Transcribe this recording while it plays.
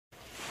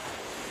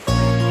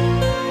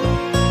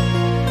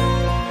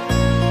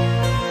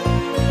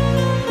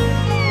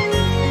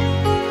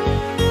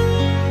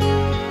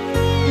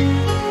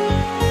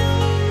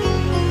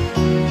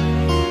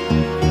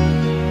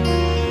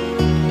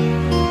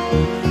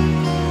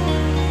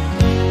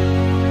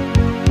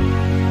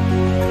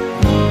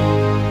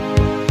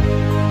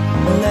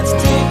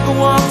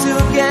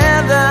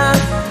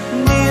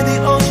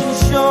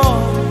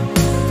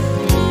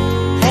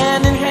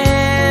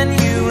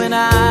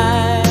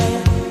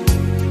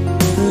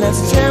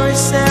Let's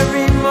cherish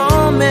every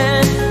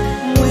moment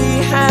we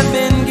have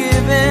been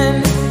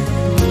given,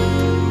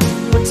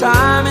 for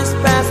time is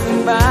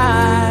passing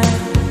by.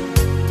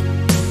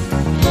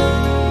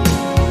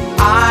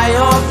 I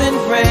often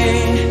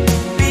pray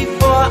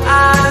before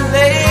I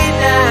lay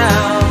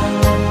down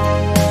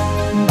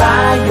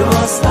by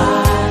your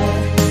side.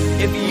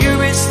 If you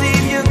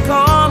receive your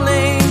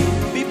calling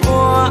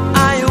before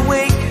I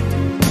awake,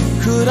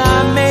 could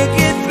I make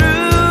it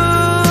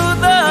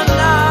through the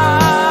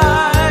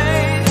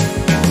night?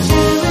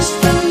 Cherish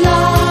the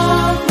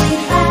love we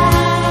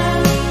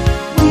have.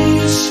 We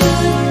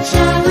should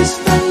cherish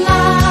the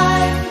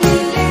life we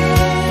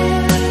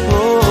live.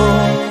 Oh,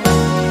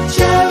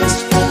 Cherish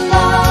the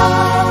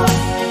love.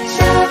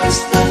 Cherish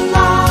the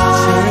love.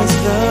 cherish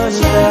the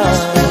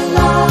Cherish love. the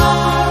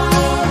love.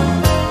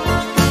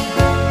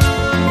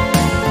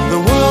 The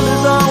world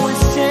is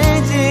always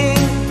changing,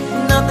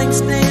 nothing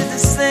stays the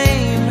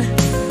same,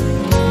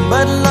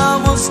 but love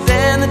will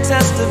stand the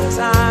test of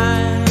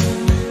time.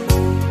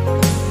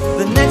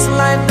 The next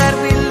life that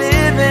we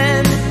live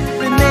in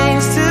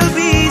remains to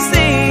be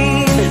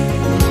seen.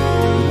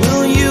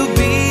 Will you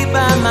be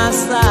by my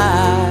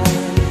side?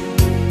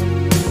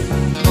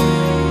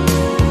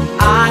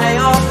 I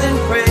often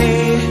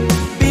pray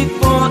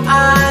before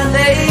I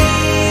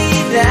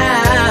lay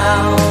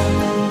down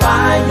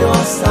by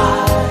your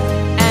side.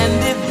 And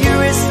if you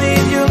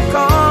receive your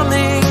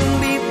calling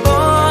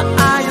before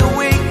I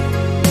awake,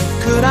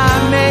 could I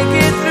make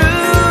it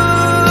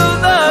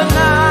through the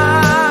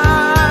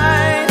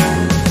night?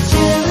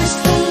 Cherish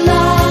the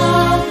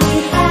love we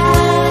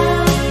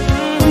have.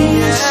 We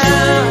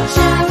should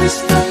cherish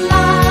the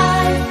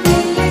life we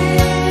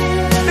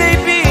live.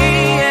 Baby,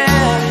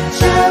 yeah.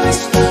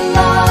 Cherish the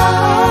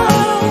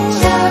love.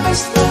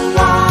 Cherish the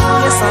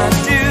love. Yes, I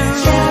do.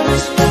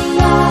 Cherish the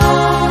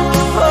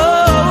love.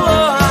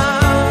 Oh,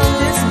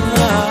 this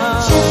love.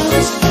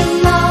 Cherish the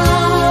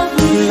love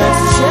we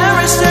Let's have.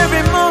 cherish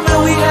every moment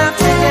we have As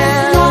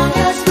together. long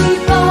as we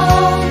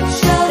both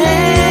shall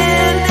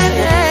Hand live. in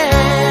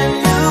hand,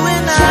 you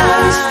and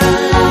Cherish the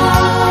I.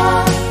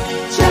 love.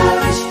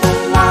 Cherish the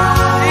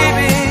love.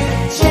 Baby,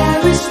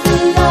 Cherish the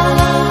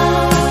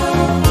love.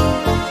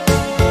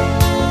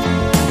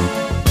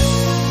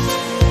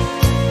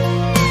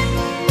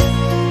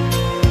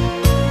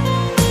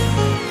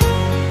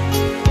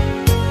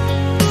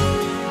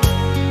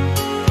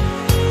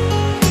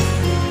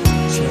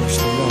 cherish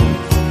the love.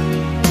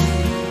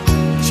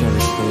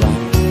 Cherish the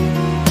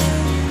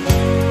love.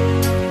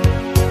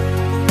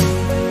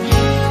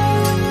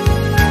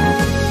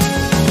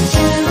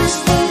 Cherish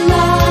the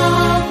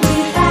love we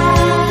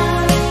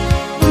have.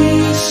 We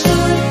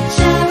should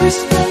cherish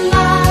the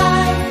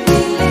life we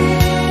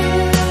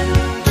live.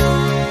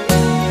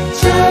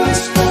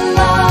 Cherish the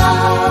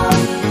love.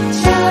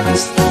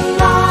 Cherish the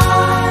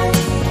life.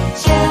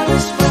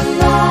 Cherish the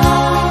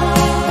love.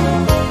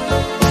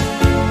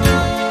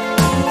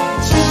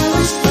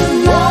 Cherish the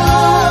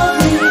love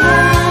we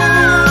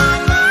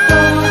have.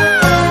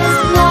 As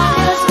long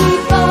as we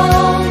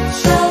both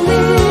shall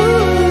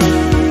live.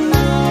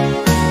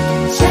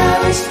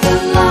 Cherish the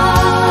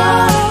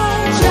love.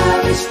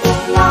 Cherish the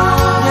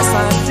love. Yes,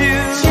 I do.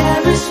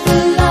 Cherish the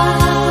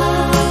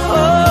love.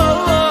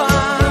 Oh,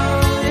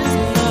 this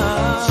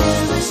love.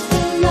 Cherish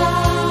the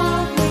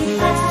love we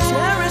Let's have.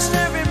 cherish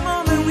every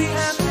moment we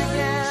have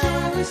together.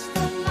 Cherish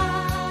the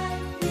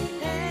life we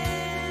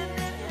Hand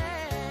in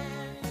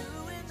hand, you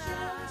and I.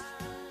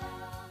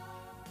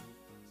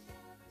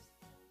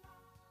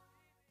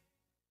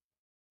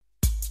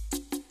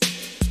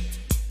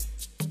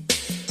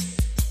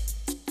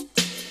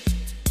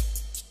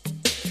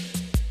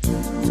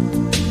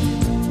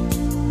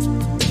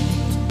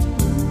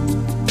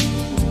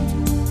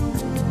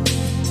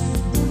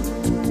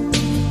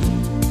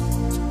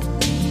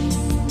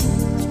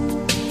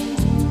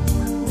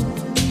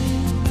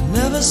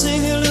 Never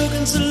seen you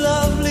looking so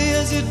lovely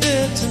as you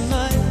did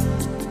tonight.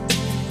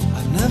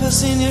 I've never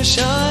seen you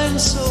shine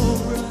so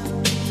bright.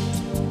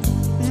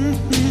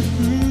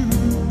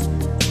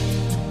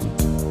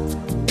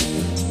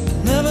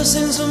 I've never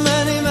seen so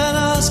many men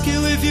ask you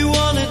if you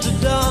wanted to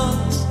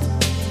dance.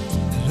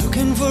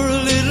 Looking for a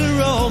little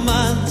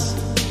romance,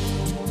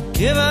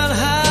 given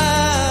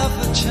half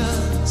a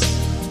chance.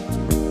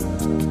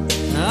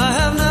 I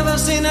have never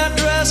seen that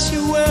dress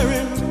you're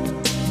wearing,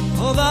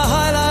 or the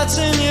highlights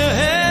in your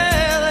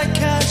hair that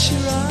catch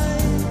your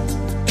eye.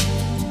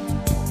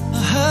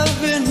 I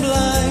have been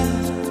blind.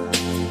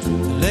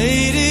 The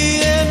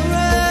lady in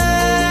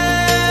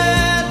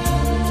red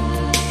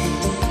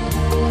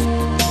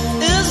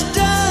is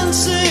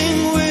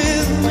dancing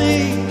with me,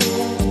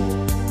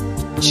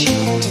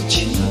 cheek to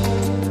cheek.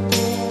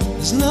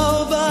 There's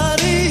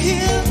nobody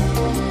here.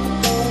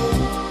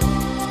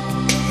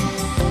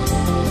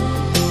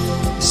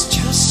 It's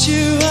just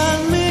you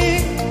and me.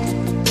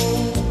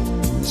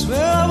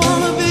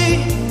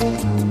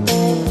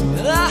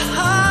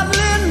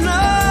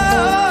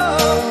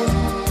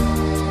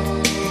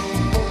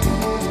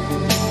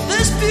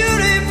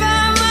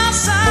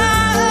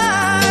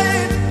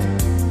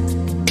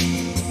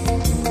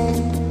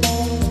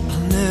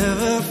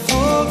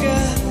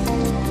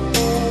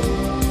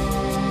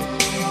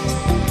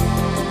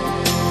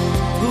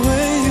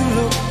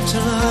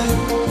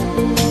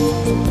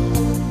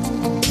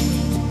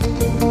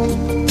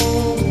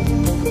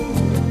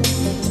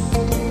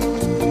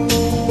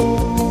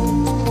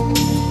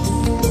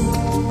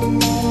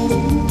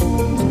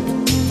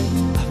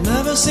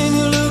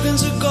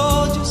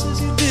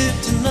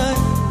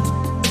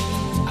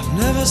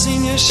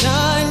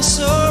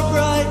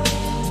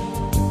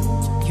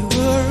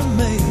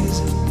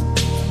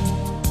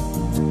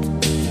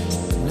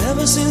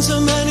 seen so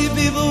many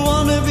people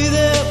want to be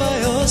there by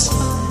your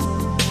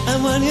side.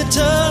 And when you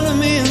turned to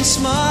me and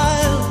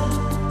smiled,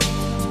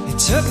 it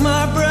took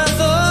my breath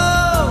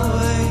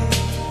away.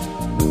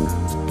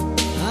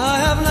 I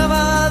have never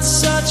had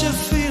such a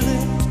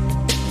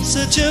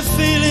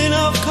feeling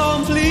of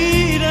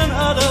complete and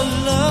utter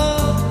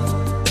love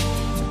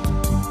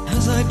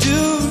as I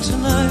do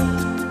tonight.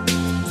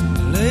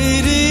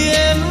 Lady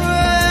in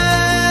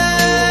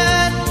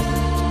red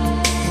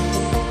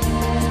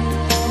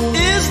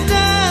is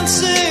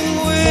dancing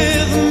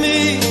with me,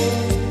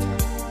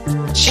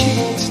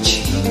 cheek to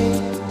cheek.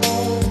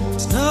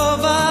 There's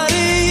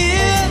nobody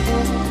here,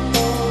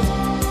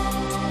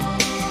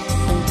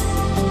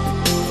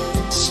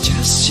 it's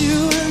just you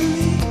and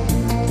me.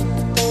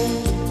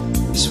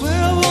 It's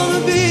where I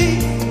wanna be.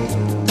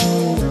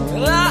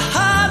 Well, I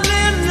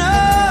hardly know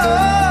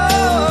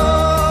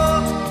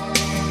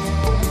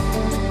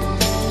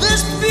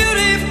this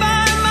beauty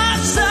by my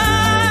side.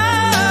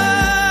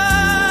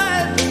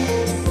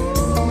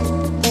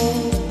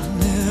 I'll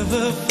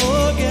never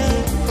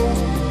forget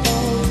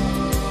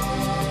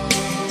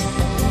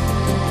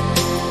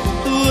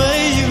the way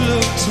you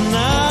look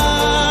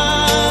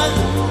tonight.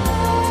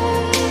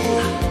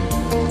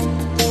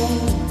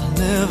 I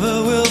never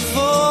will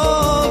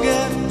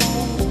forget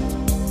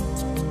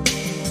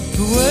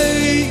the way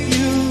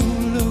you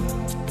look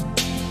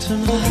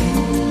tonight.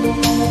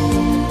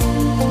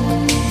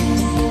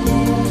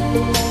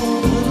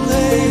 The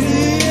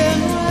lady in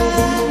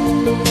red,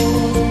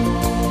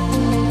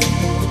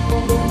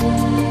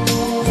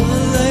 the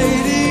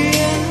lady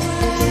in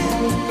red,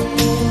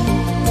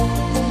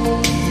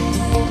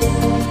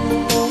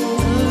 the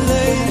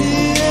lady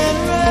in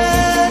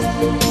red,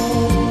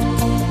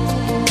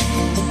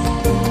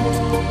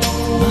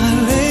 my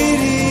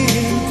lady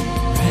in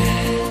red.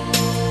 I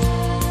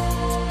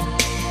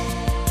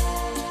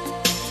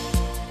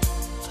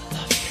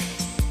love you.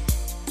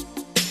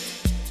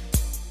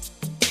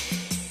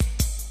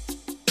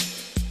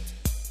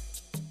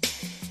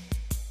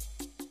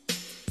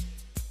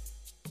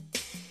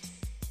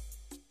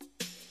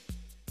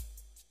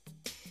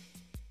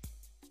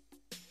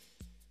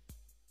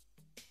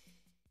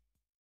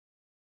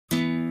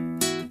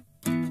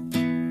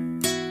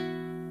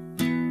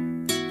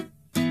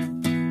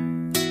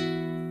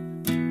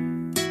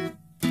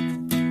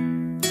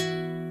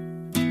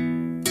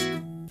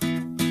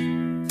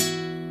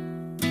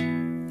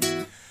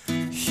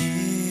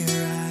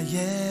 Here I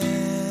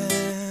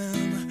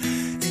am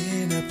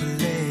in a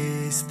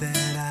place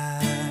that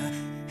I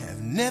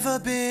have never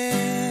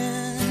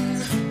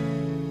been,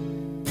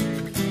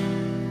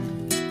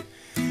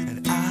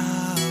 and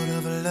out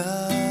of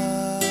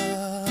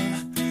love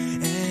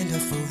and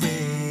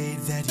afraid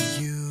that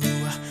you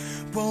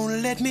won't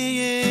let me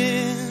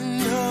in.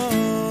 No,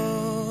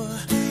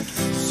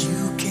 you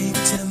came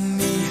to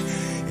me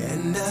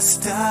and I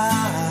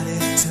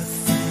started to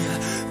feel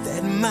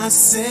that my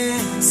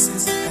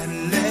senses had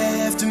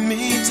left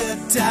me to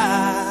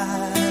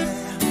die.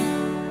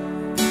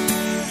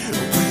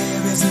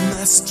 Where is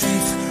my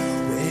strength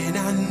when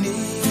I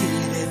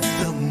need it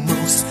the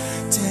most?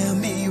 Tell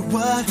me,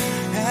 what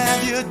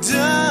have you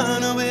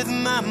done with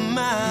my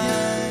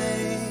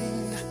mind?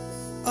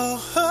 Oh,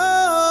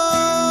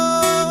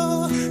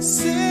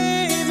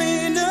 save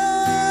me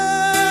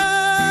now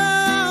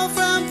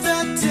from the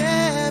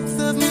depth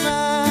of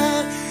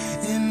my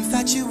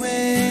infatuation.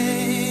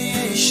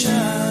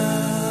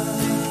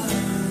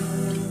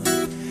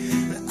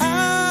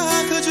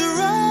 I could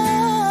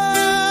drown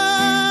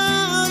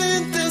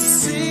in the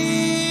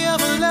sea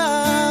of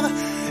love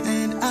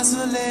and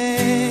isolation.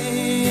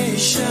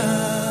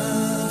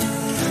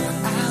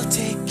 I'll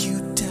take you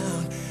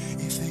down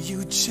if you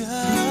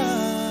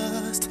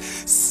just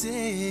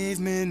save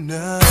me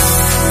now.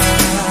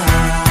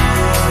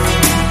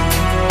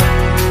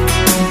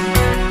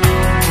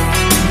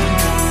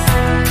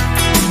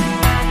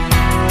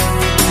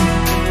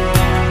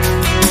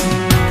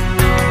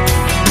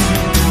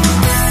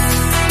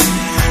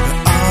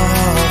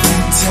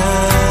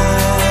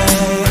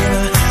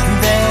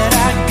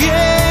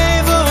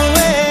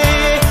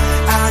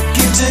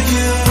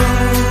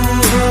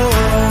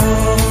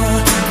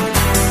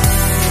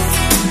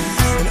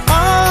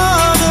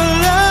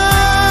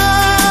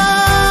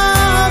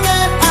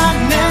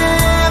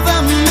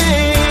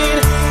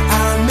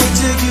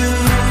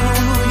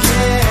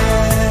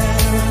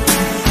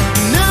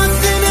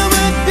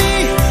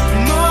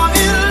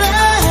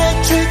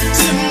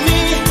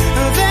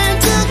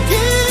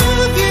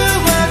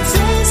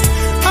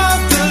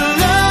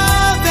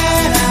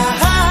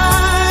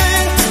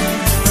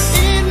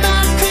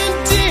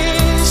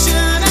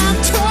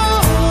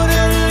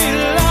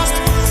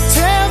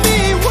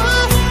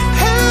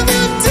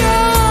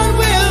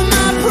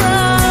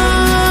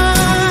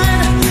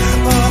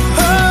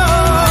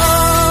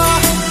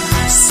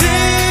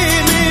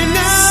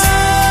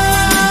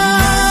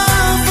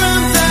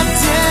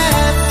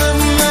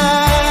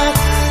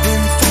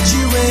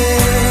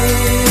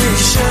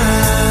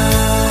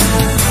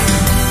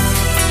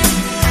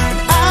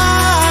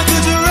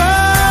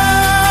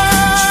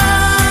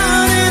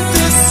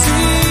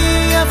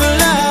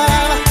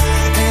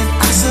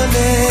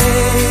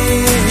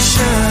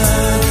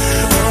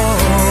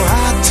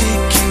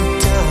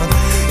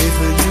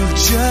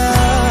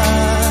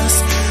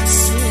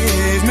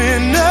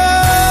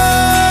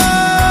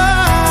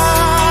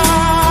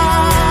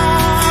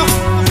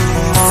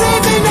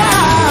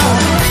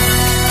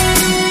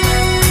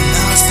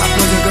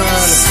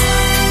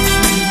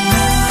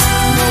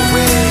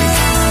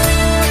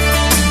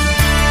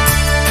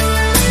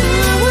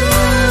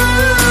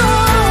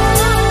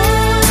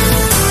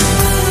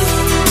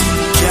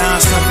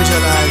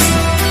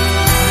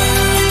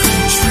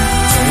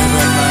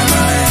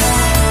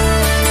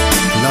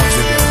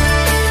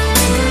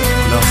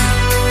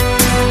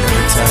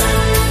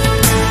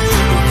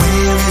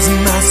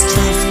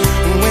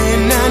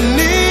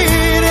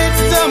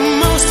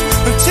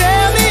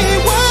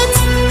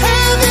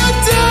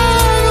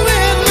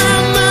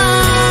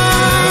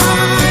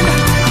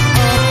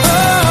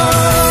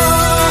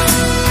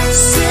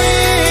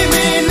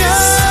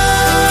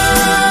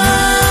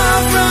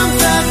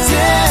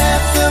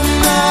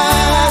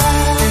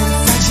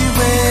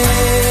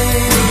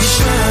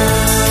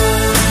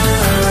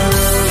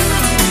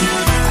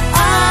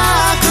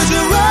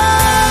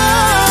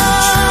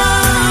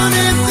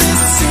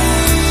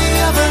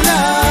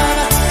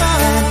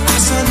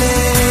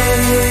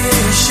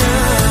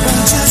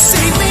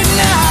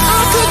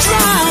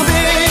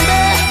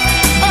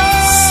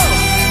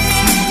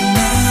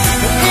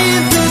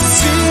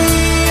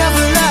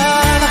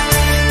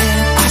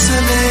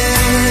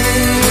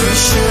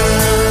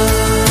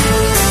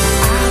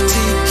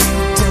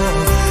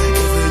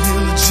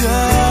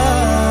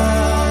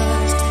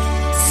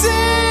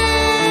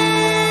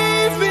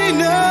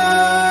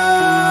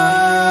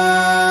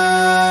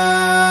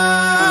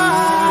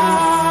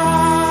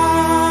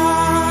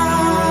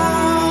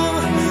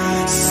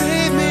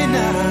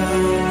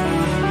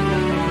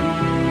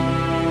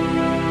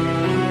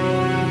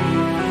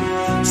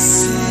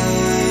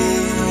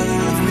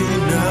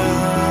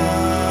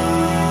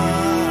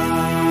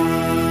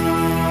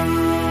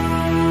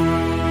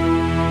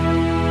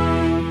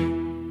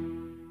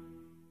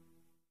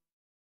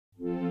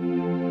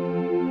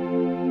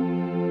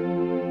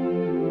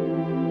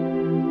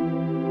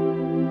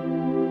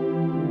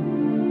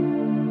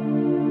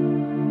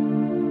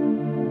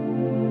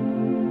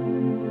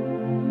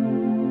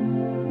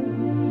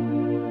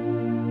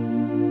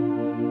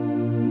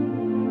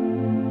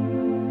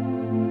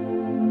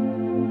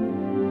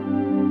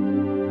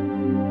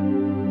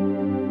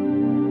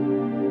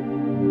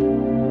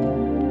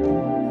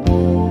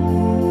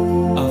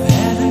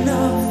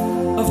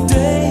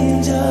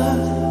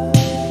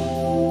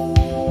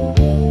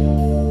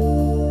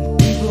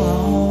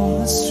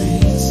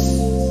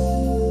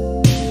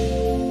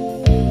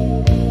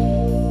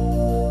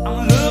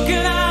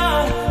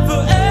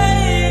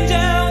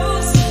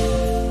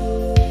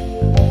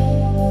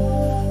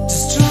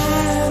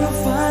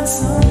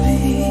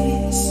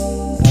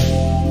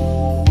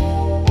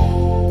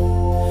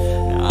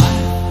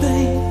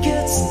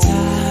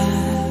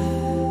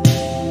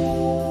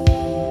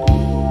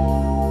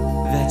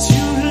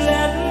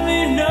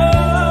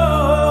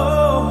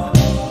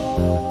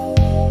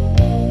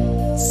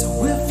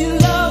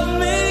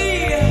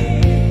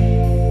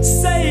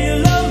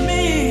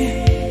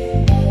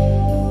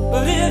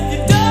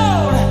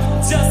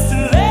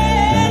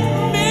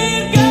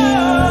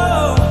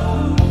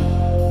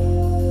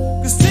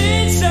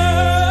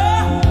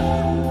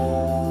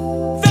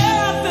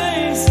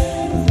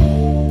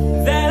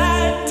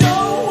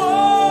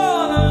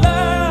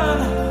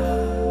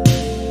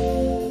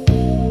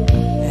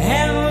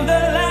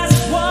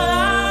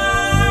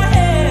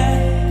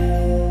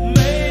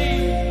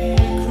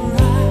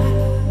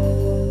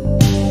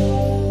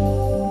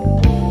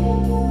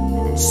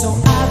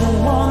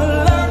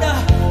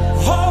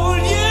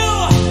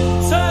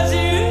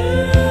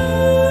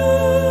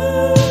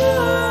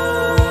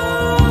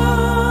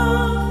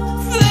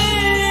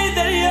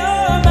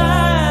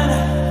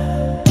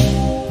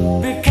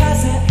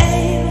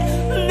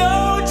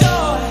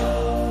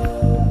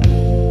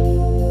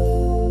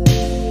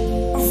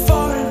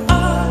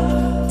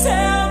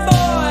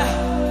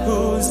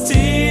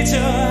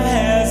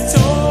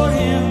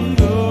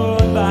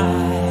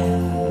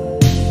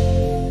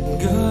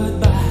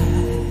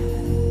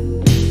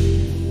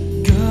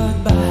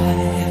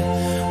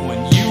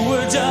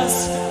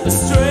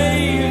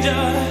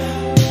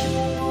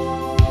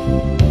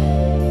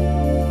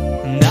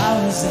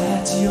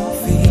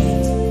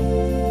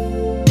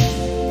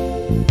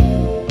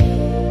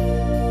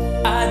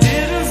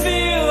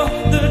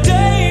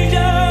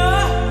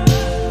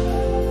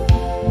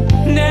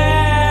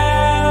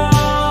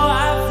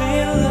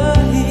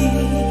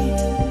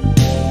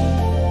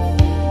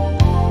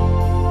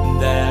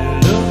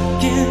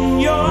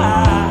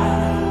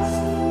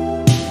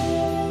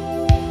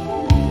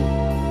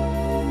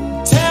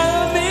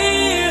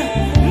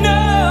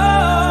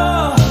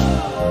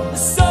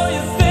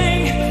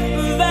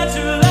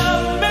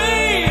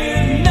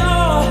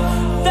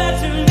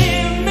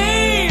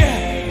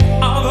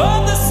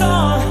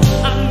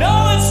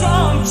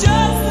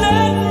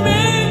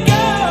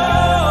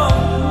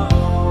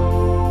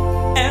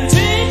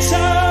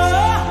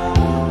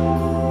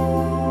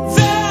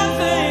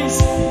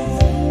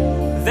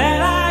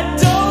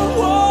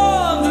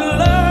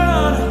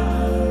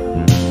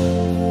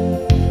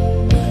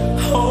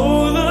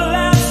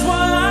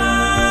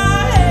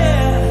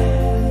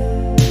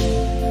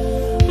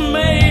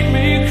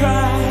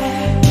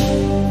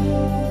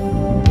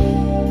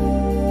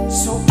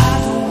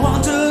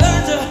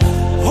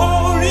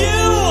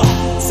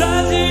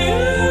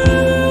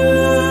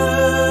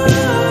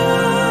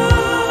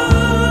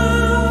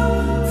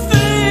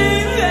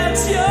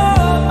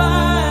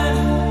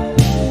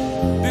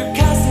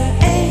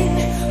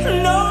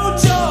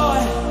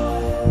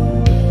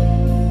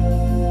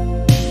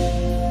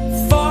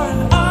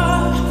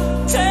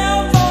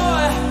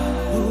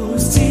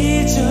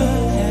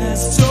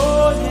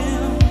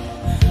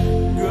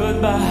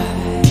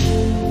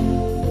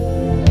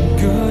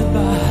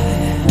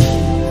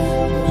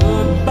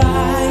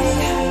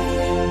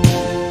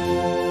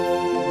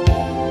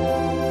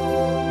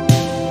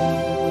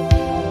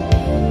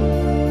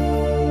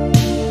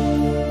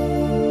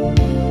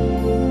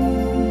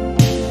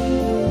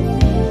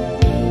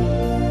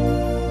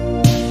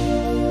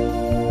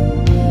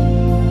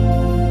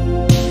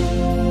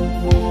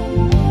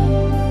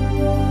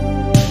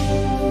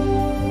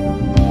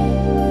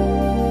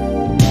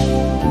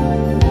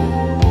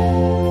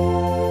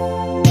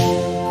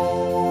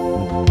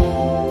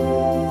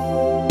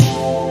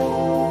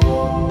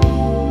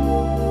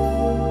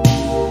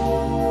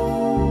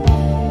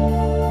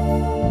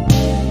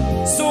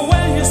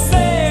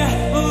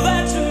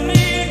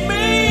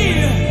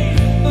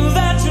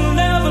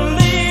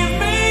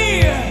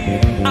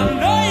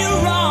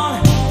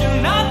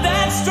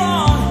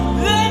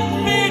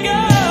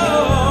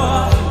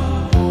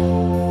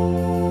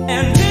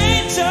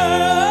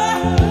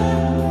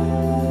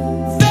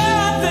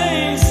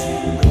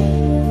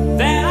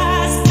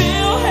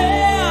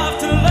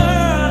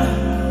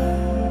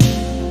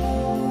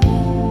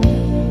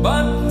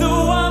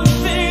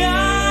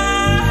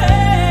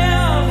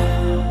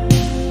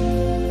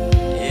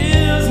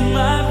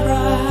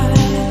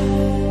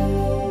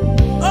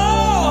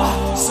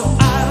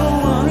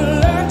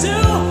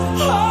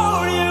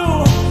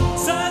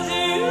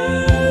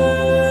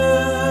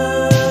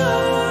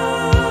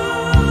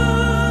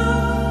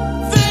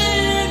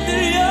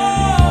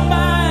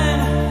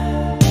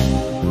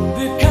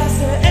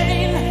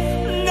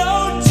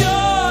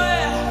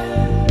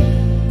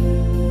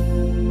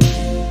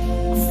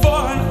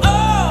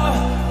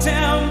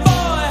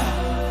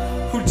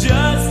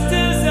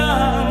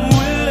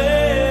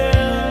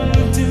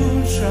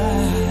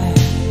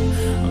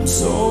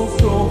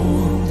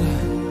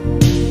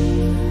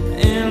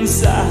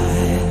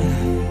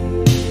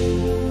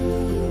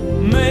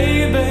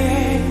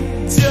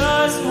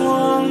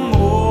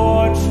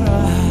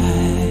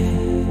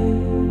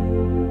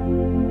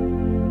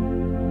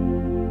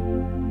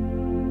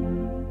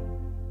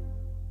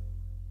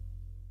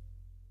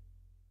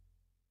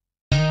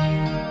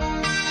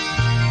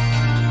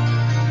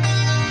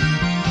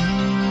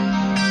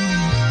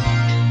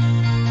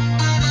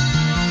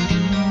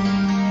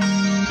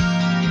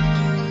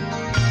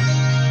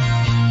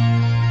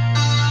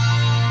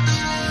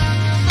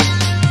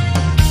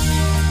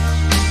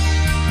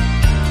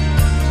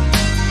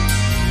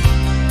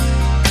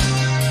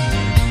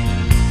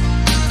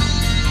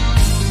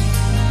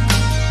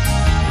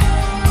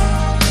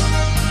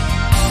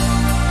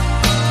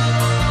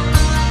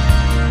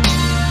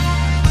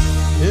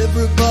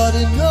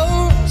 Everybody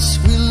knows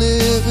we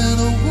live in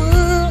a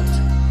world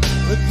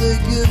where they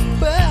give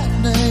bad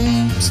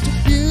names to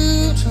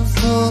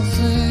beautiful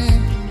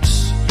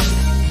things.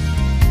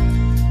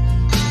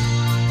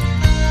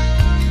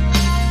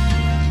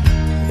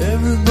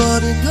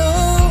 Everybody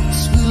knows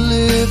we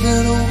live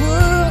in a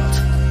world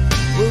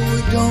where we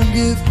don't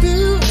give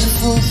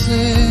beautiful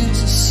things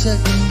a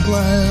second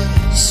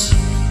glance.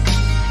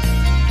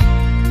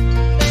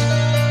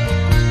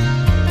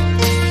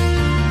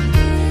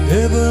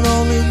 Heaven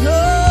only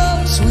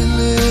knows we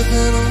live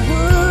in a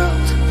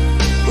world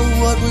where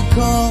what we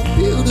call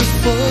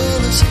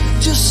beautiful is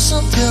just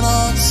something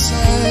on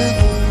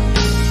sale.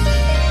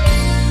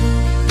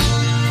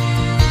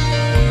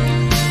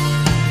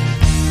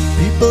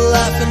 People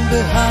laughing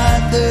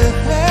behind their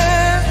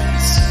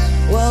hands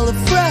while the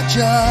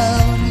fragile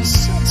and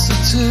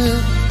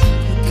sensitive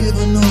are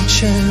given no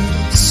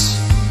chance.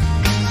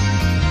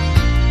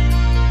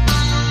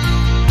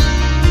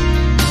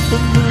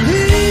 When the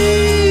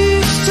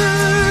leaves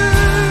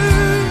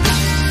turn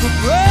from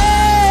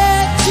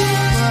red to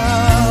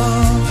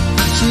brown,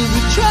 to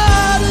be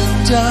trodden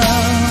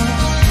down,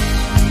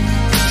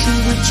 to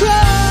be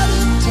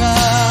trodden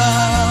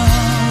down.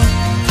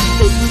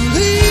 When the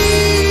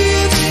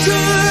leaves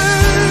turn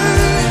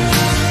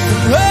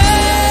from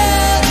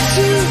red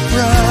to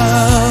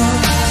brown,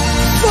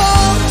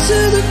 fall to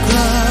the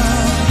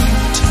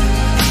ground,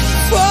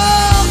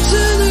 fall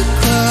to the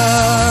ground.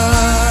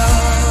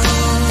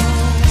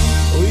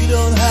 We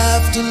don't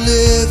have to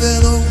live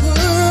in a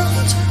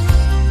world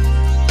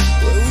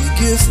where we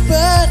give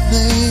bad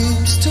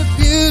names to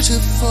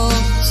beautiful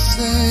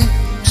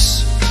things.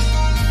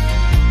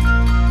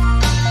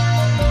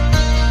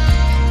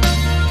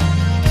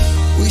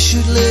 We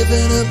should live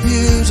in a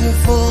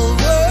beautiful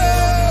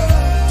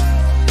world.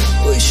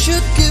 We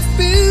should give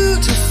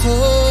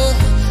beautiful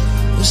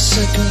a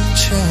second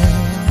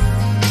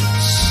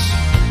chance.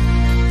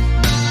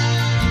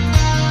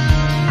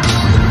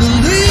 When the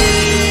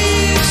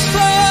leaves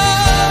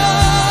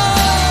fall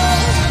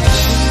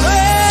from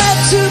red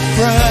to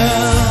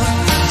brown,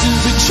 to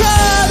be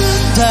trodden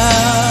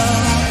down,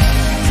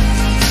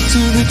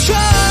 to be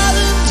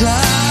trodden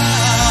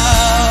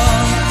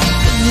down.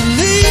 When the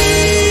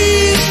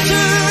leaves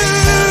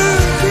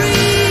turn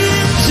green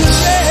to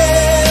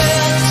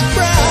red to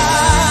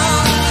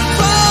brown,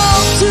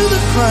 fall to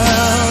the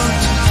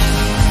ground,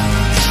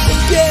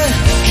 and get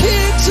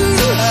kicked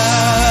around.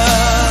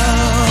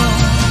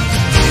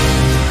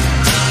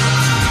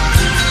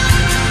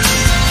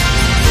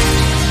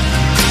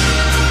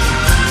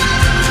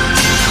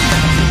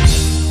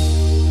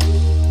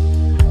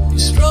 You're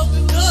strong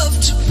enough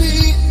to be,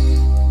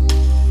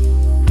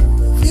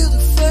 feel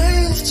the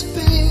faith to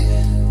be,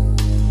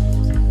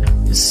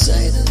 you're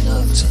sane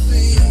enough to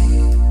be,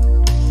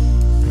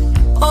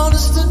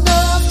 honest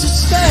enough to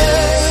stay.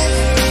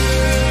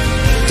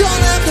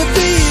 Don't have to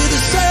be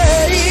the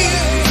same,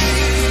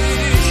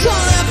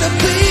 don't have to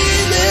be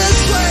this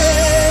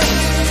way.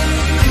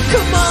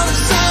 Come on and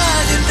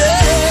sign your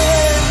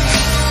name.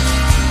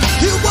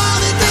 You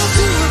want enough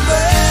to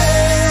remain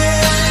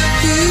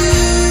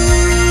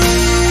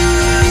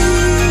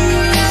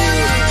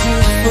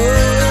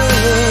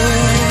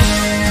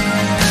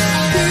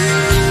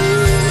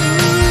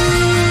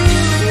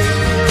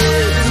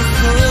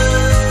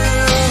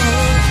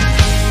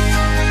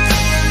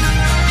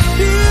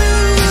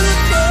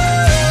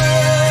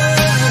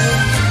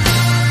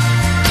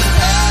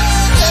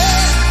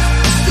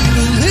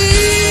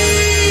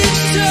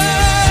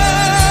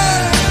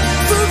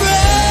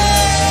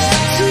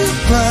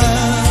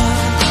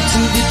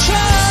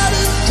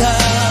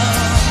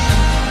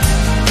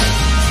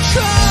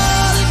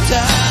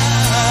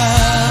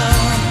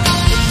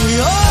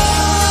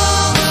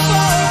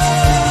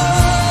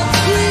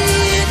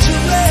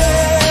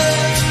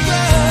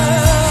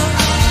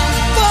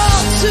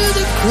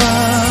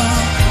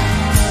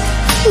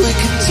we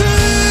can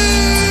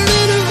turn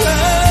it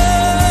around.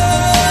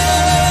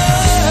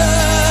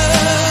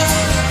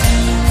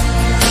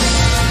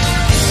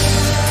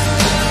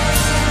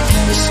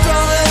 You're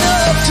strong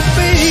enough to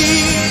be.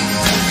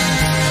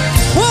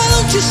 Why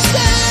don't you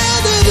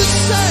stand in the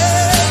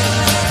sand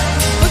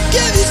and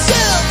give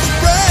yourself a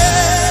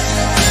break?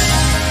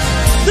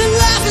 They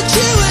laugh at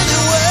you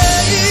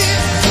anyway.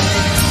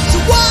 So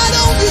why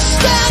don't you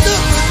stand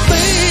up and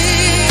be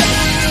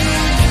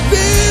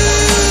beautiful?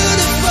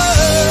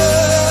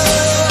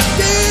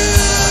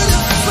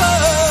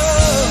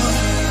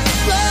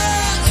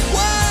 Black,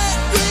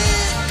 white,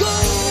 red,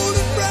 gold,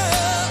 and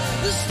brown.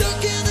 You're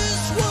stuck in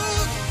this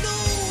world,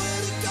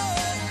 nowhere to go.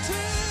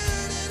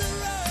 Turn it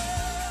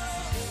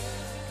around.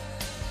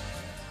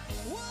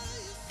 What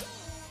are you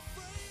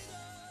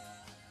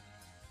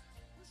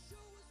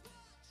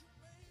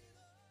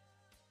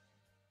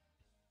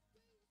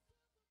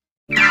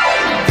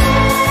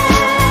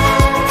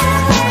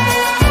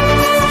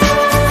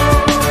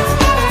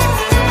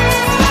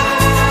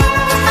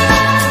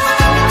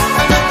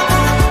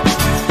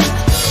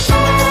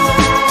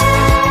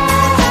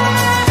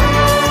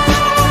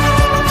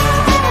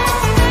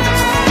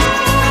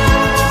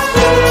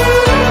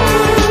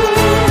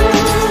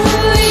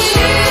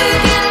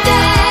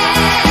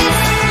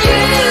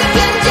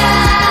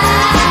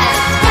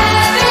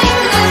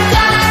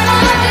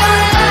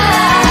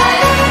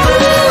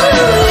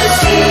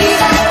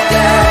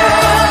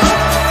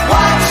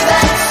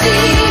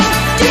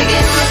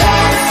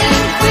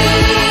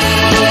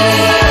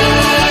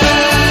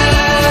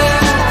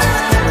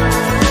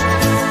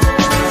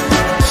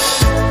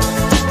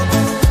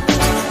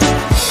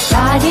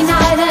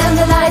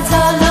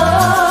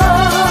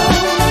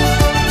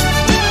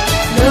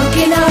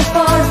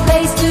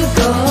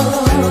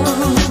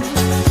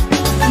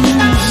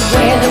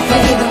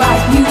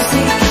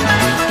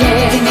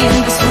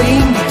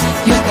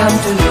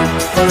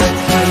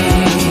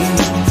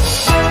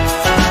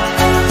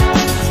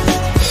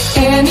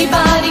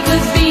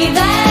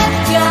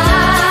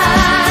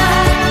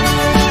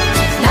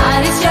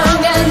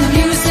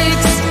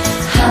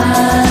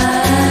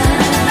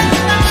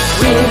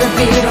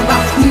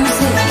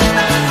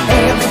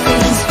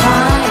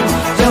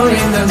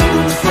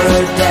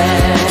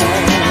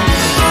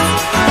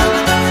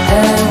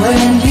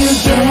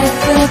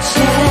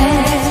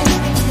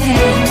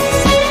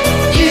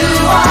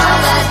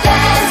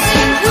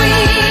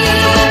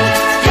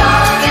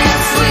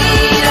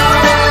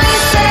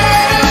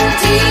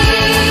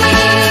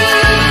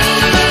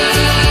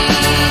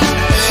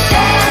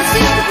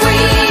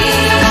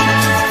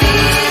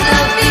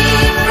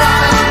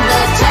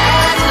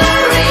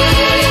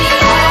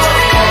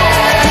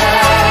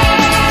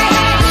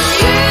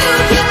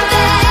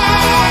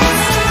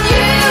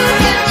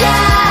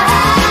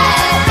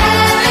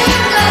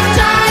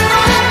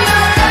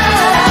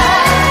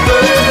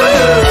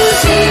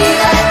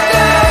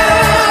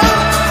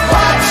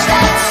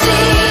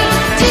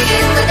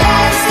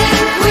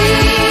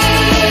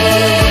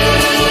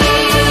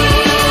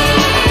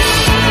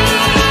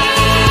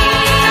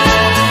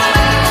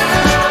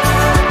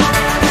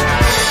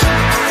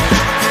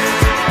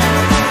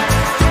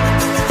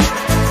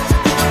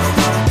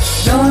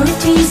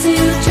It's easy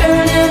to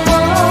turn him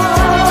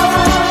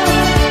on.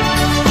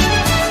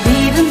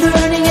 Leave him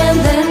burning and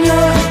then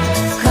you're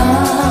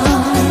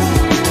gone.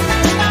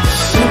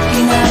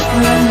 Looking out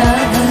for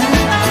another,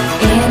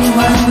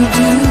 anyone will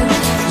do.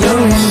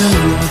 You're in the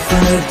mood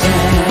for a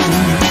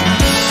dance.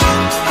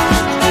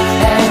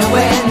 And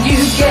when you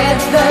get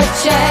the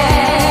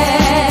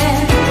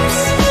chance,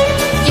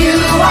 you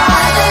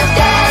are the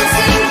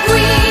dancing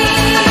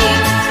queen,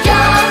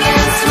 young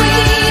and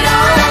sweet,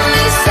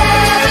 only 17.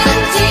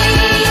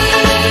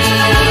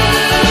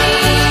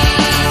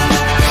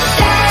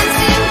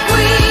 Dancing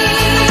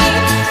queen,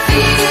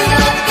 feel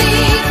the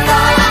beat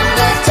from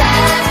the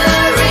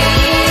tambourine.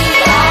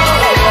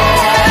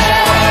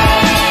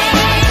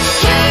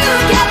 You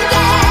can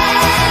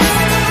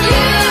dance,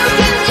 you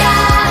can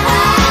jive,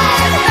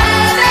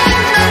 having the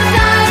time of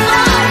your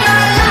life.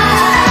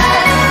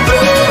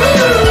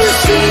 Ooh,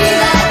 see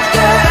that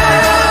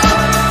girl,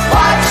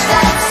 watch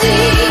that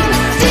scene,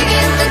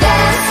 digging the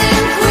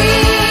dancing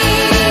queen.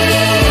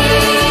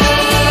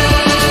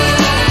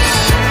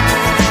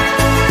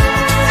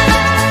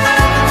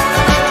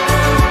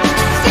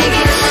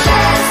 Digging the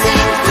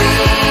dancing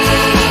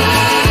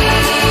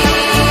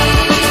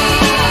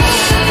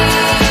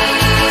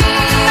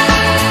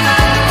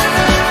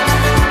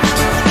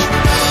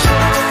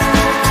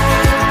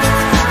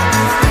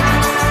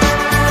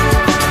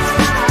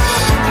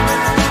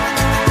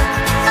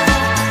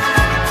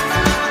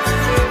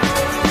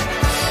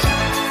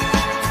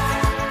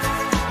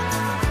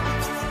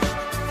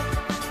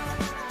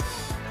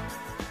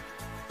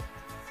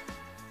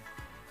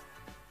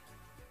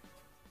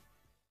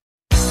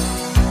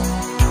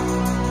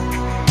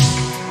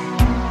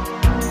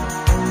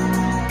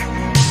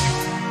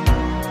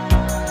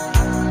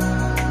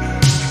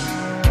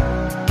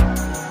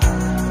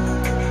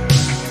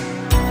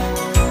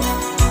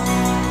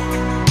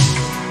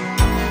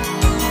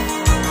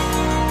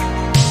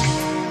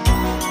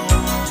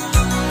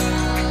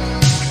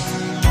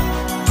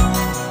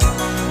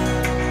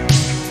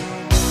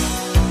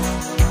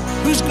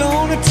Who's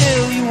gonna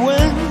tell you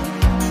when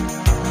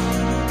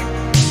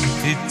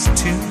it's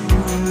too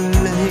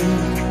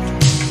late?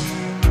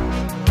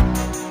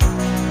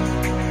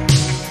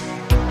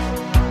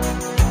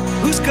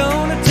 Who's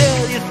gonna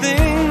tell you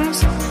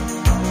things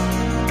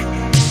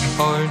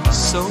aren't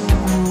so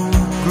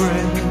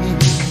great?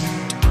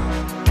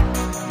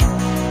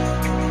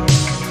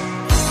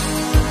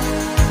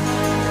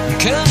 You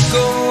can't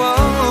go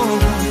on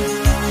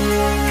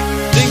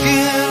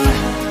thinking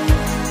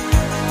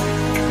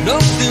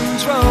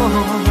nothing's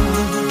wrong.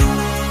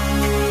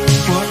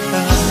 What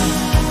now?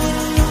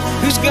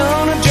 Who's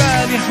gonna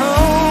drive you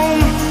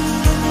home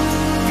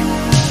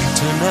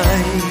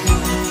tonight?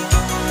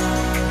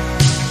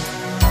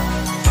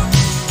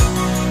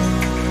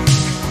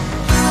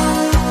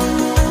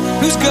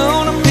 Who's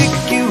gonna pick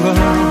you up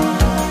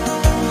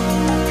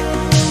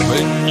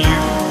when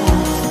you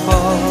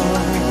fall?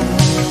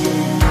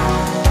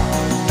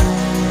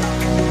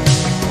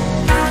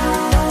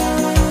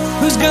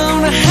 Who's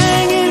gonna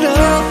hang it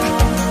up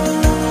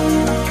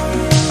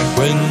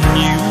when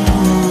you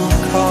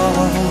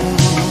call?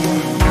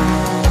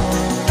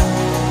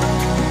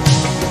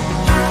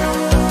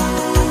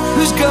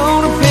 Who's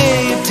gonna pay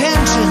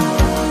attention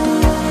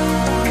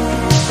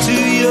to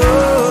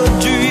your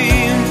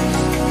dreams?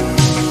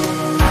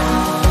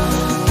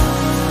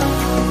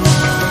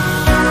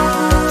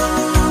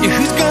 Yeah,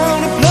 who's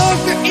gonna plug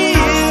their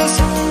ears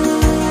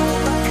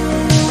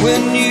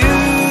when you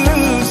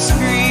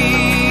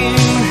scream?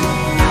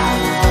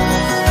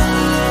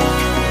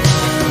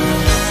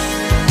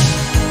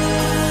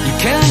 You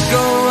can't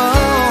go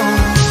on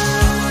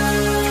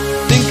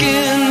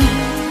thinking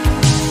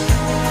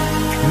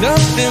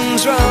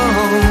nothing's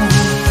wrong.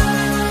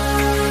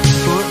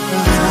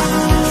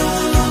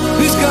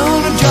 Who's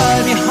gonna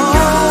drive you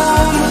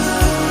home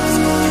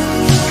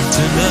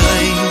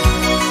tonight?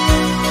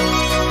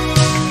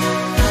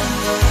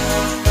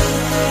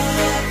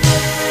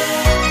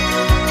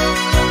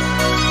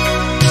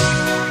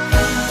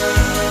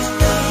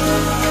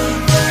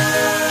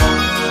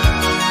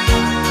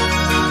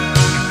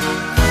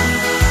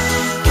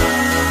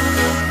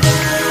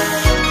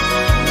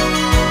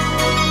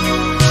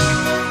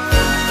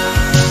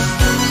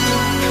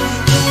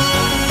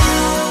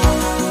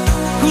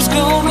 Who's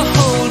gonna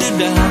hold it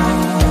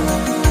down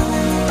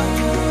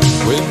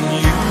when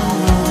you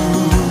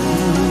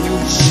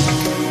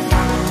shake?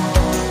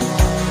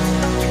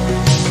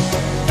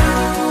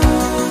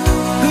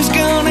 Who's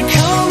gonna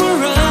come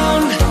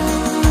around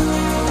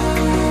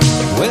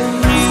when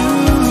you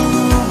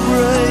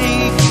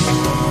break?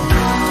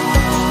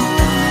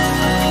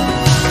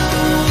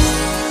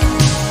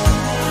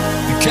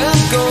 You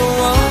can't go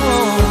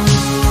on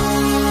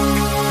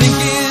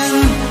thinking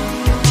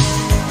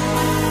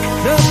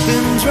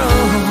nothing's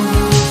wrong.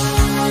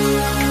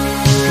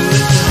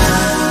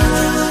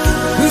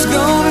 Who's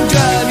gonna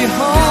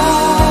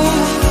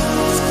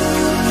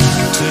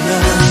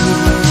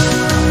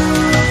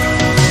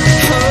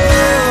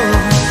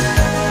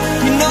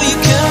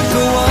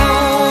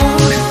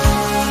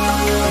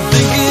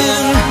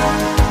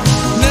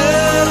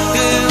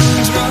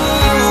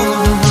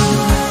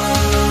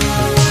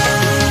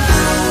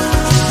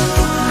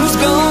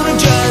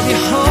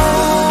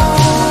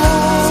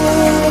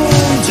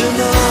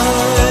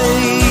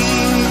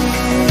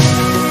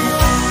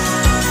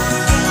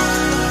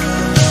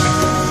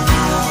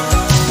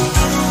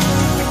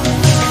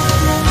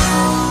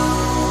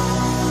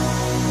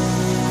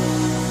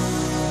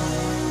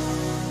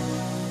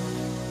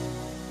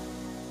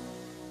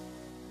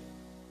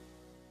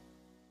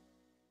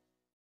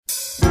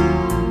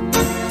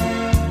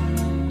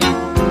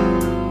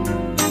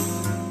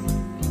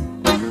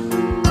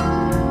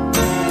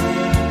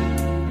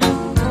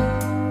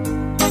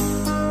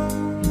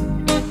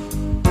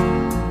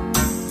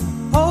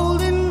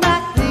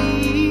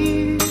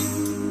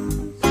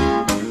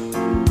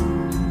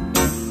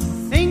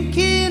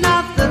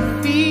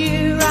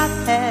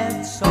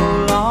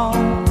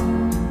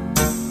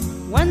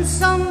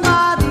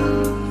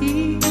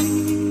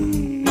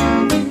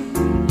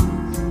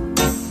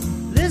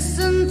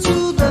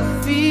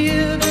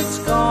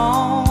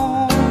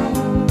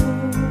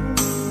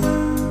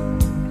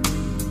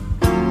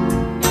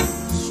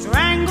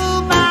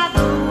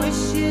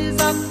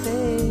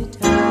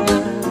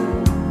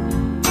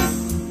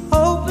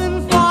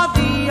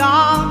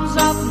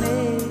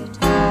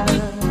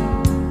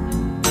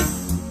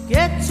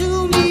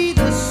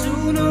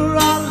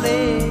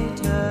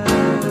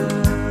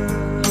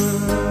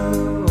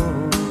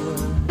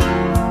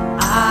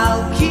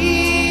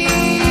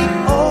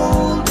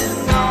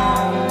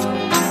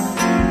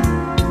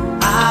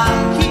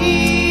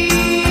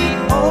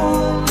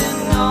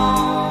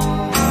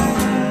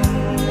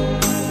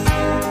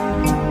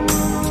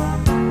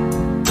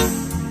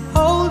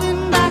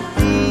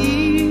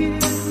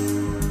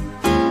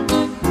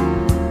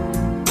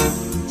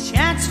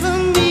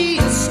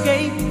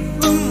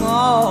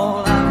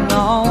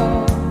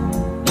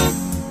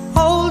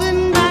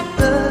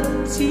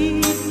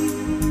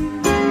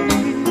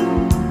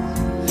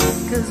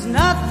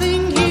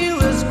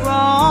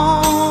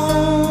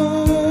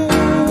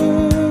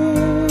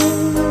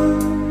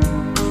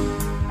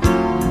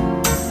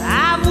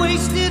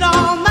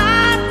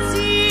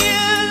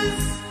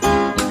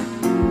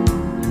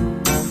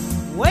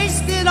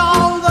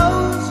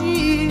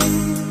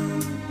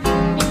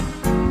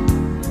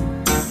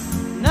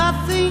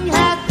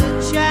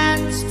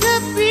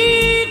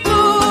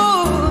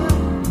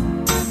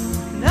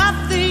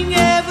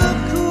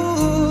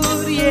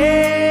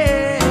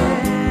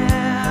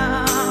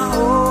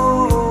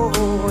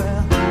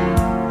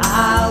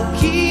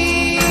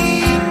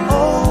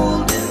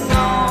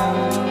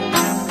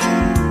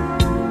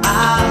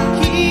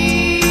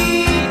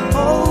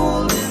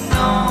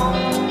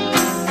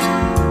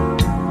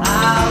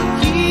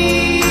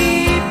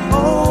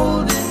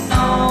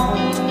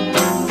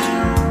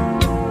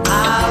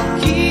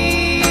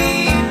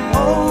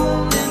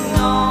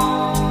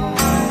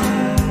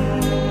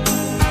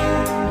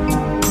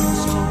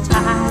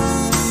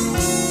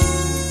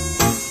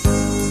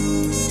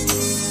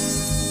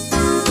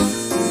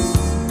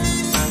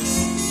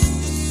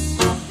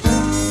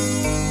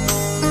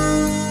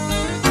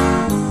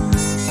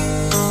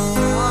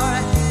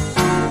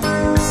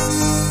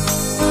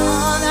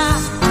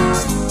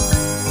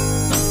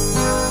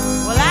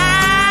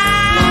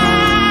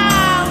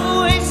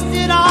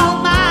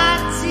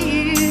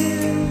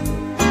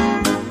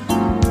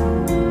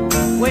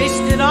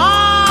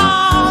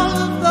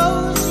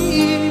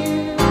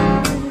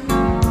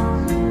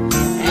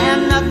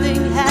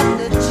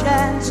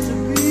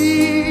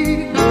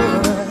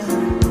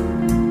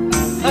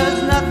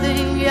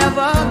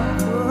never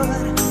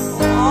could.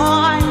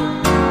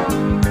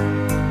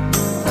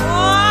 Oh,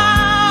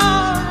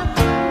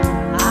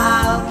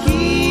 I'll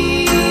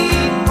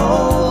keep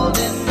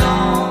holding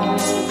on.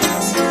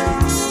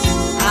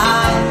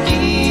 I'll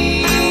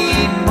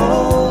keep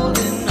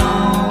holding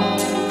on.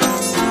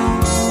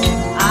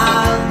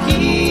 I'll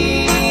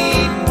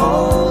keep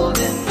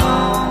holding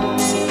on.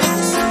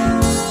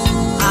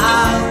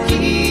 I'll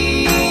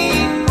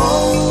keep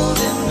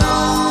holding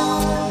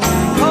on.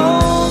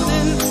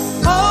 Holding,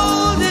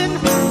 holding,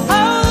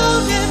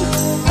 holding.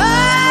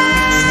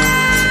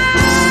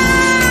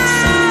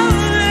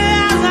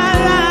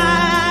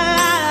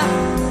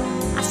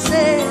 I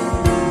said,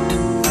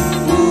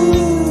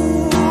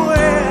 ooh,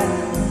 yeah.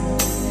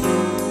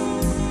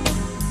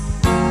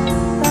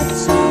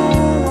 That's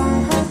all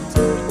I have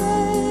to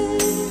say.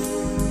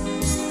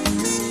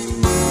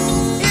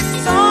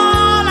 It's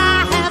all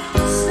I have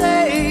to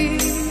say.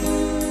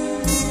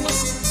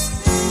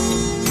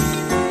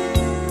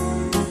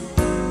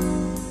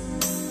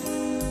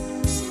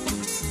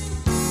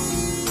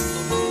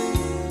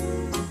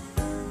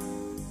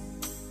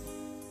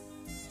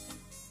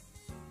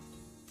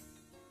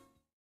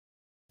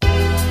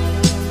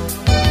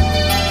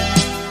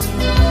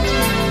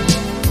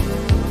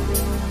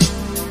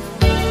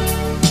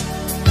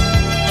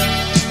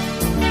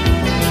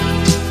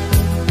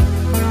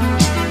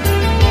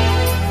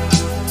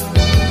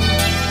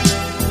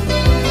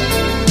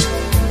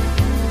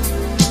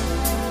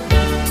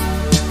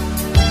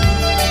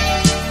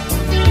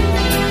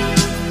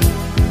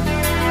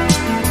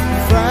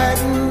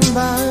 Frightened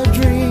by a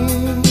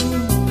dream,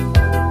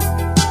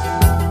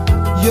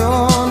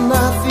 you're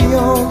not the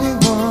only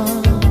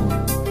one.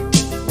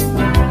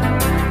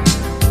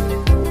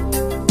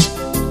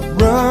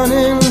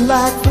 Running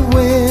like the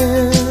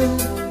wind,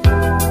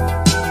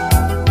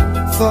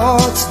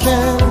 thoughts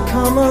can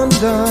come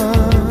undone.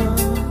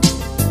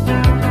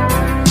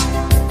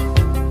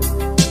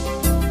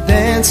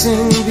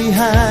 Dancing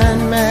behind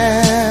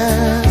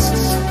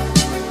masks,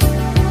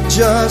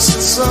 just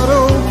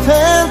subtle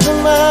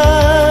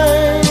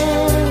pantomime,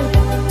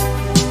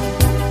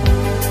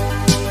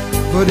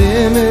 but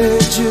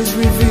images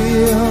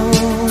reveal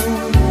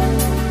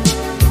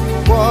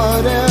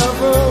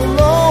whatever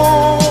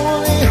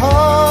lonely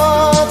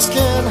hearts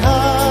can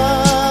hide.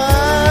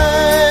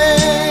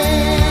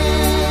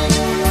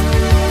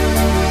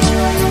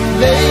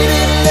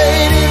 Lady,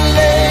 lady,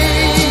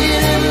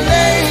 lady,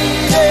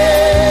 lady,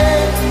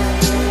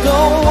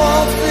 don't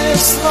walk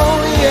this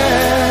lonely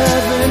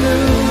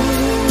avenue.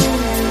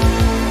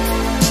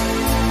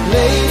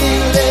 Lady,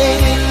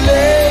 lady,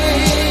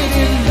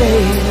 lady,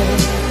 lady,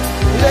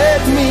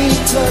 let me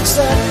touch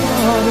that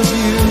part of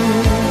you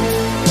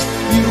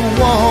you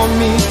want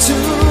me to.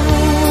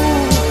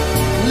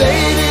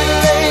 Lady,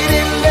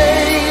 lady,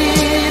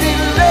 lady,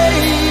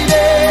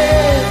 lady,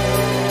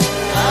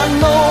 I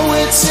know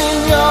it's in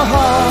your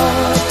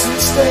heart to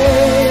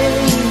stay.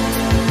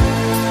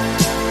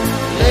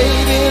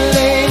 Lady,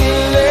 lady,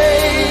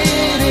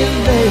 lady,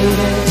 lady,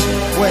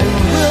 when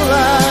will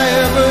I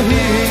ever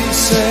hear you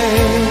say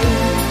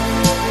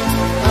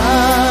I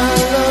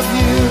love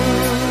you?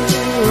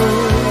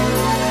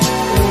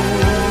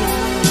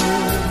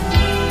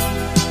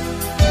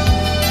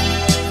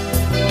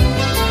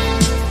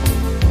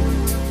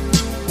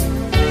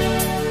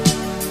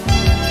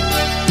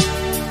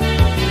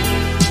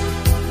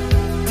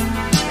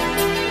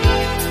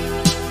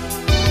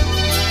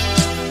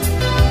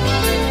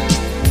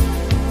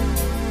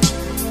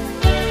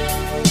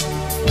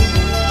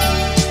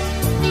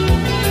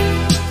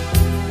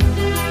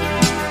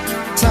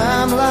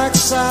 Time like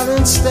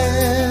silent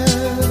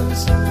stairs,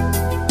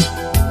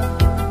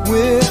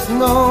 with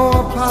no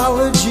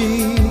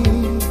apology,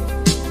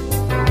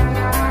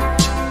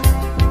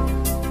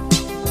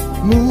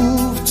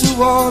 move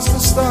towards the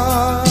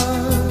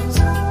stars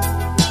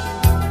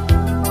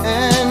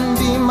and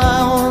be my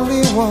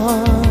only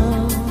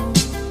one.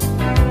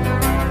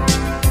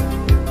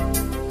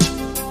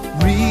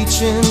 Reach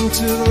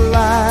into the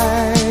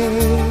light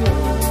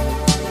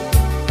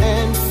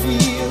and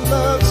feel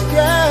love's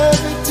gravity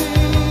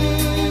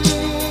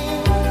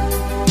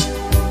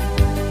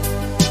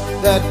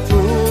that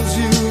pulls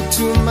you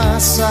to my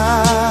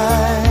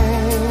side,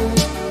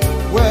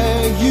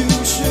 where you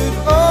should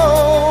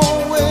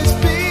always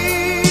be.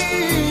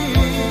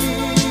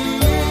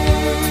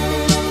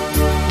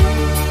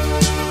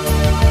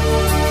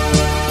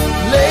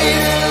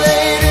 Lady,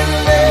 lady,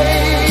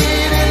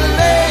 lady,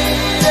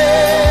 lady,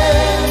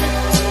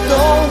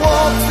 don't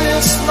walk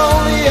this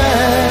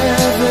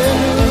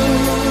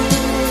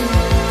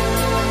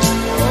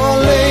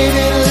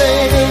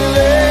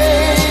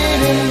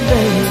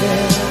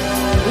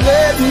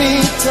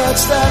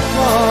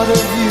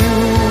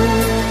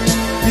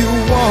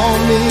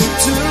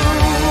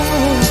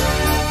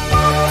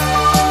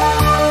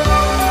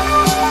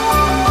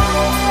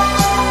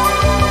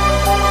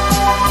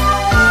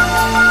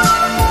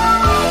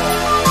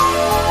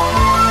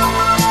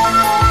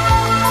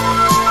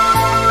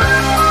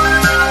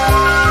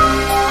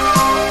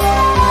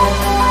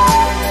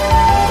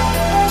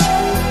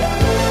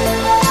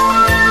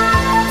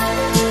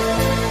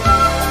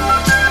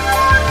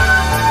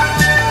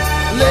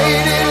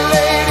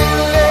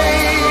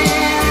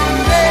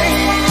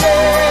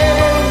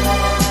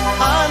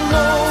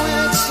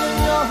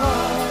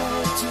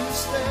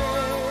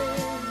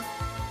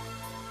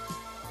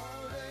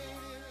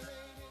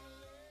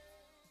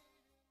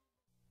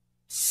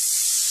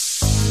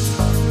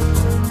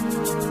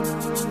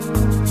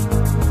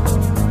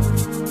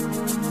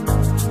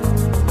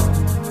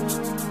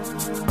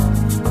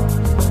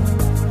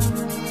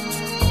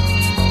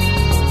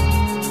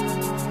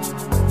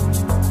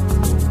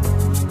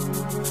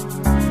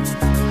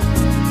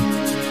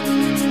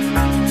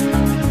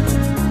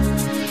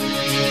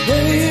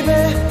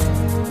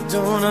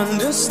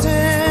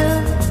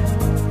understand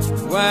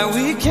why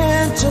we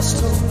can't just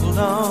hold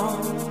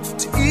on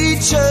to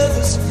each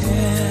other's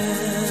hands.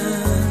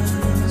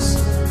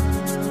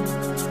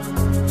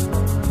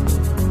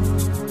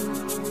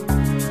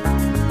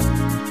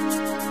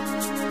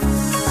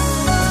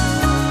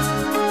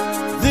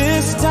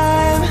 This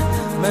time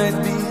might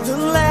be the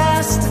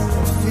last I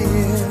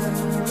fear,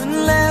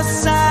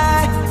 unless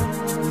I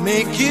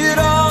make it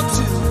all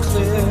too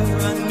clear.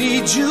 I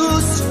need you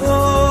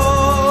so.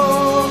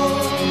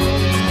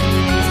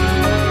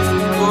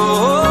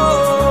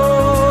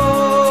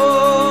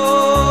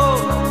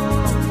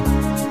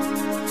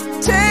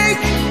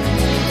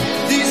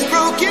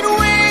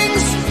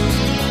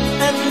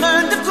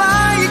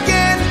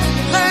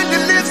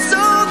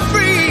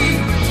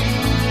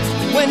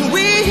 When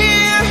we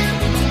hear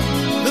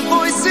the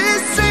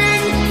voices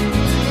sing,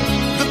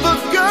 the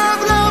book of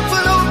love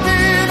will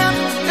open up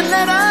and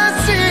let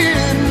us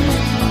in.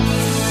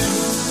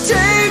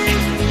 Take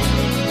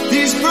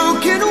these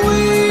broken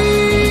wings,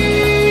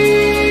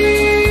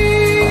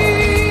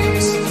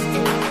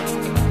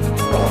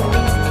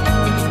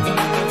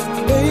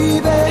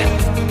 baby.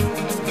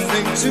 I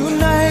think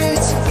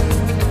tonight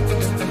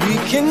we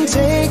can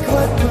take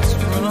what was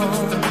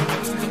wrong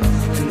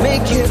and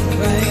make it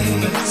right.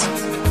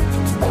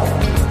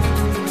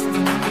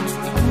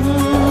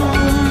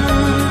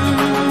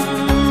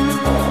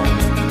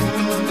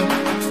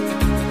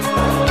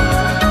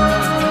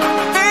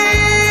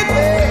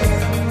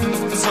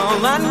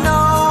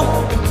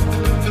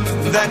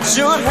 That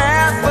you're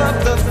half of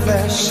the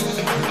flesh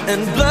and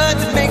blood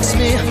that makes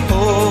me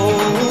whole.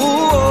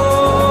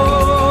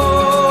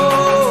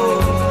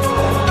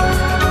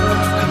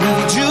 I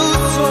need you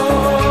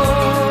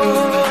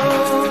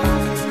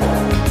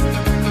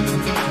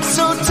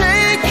so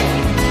take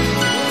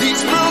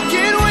these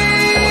broken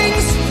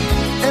wings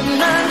and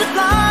learn to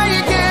fly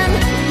again,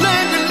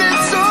 learn to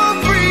live so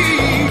free.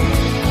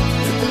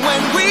 And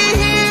when we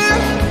hear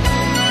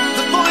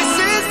the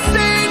voices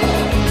sing,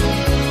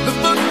 the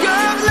book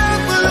of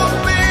love will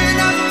open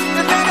up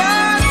and let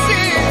us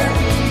in.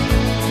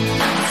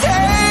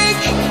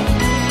 Take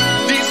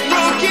these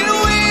broken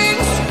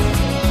wings.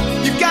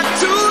 You got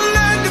to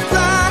learn to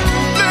fly,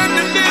 learn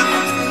to live,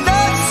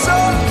 love so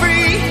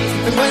free.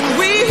 And when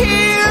we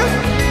hear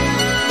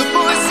the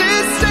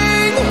voices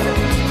sing,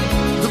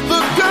 the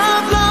book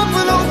of love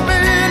will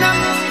open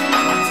up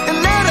and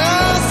let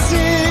us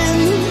in.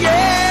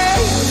 Yeah,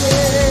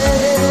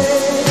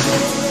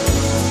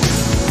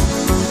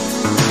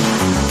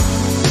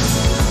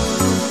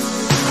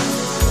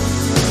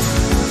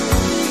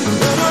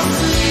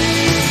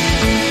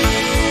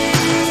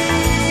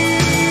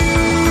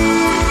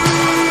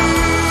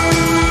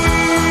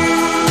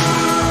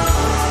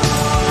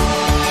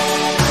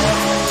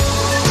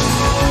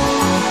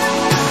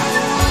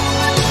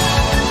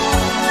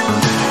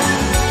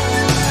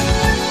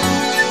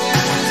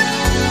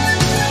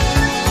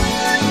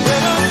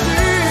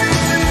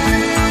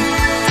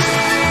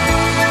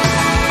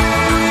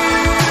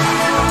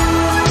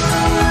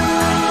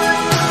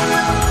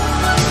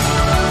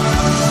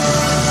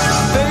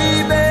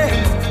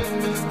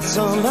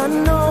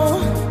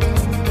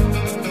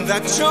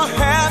 that you're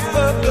half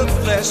of the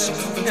flesh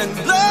and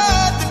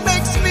blood that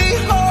makes me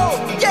whole.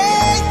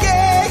 Yeah,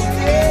 yeah,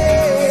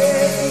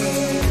 yeah.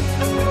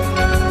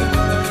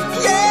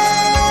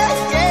 Yeah,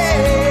 yeah.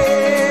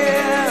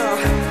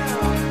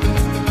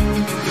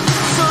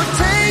 So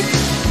take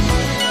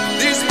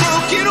these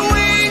broken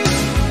wings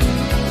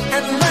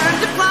and learn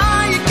to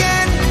fly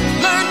again,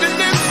 learn to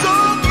live so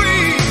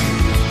free.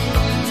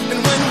 And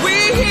when we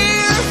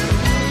hear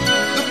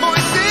the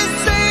voices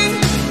sing,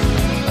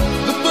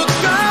 the book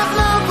of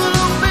love will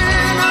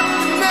open up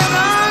and let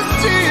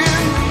us in.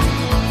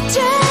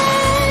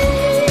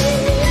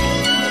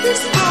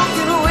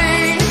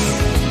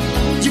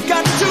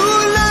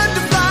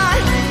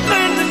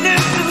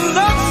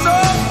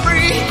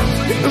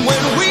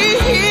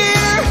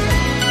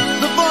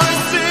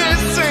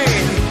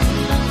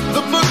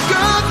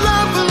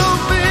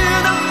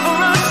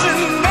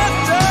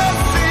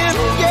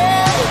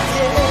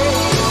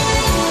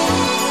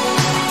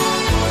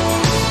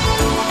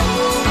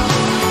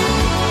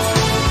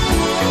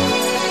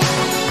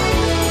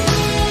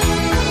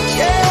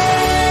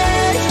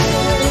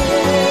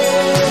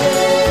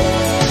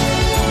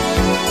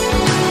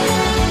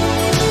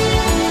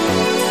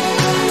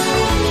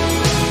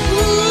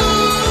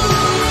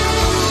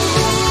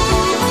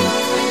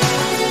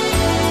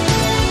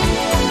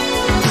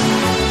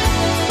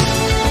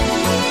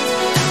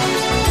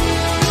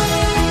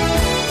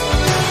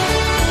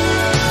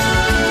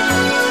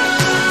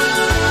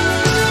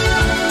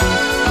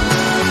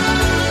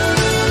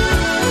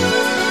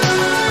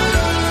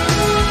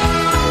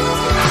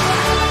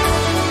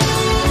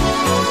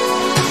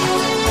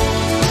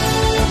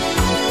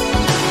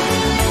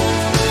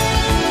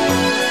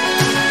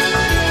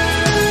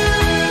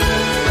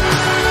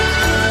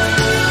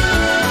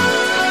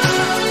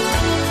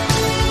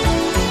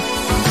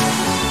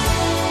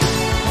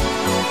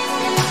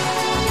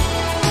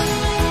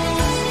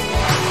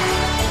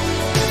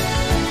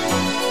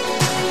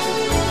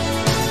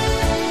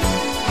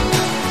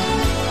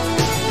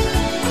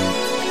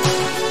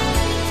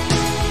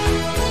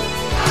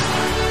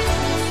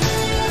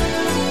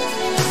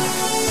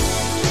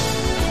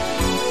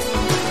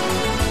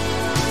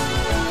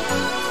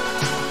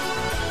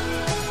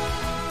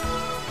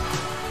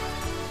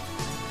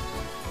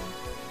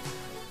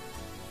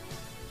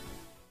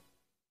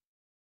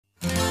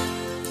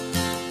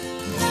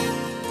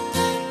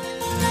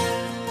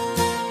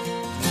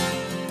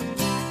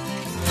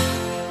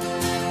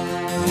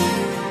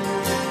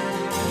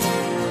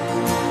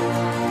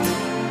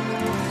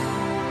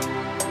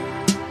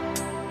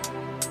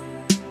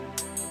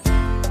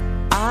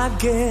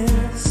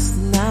 guess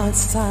now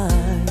it's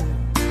time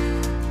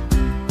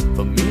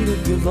for me to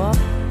give up.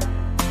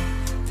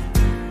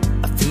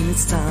 I feel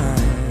it's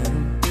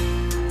time.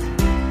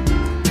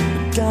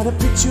 Got a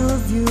picture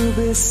of you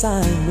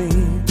beside me.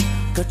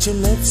 Got your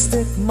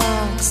lipstick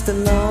mark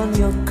still on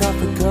your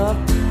coffee cup.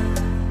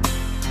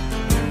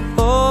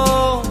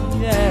 Oh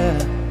yeah.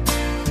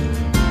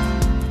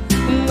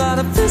 Got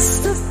a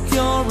fist of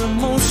pure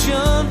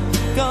emotion.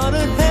 Got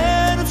a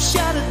head of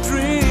shattered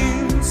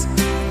dreams.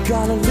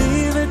 Gotta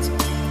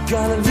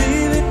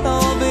leave it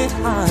all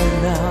behind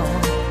now.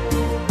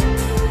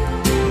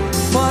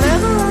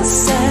 Whatever I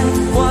said,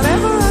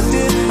 whatever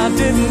I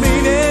didn't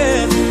mean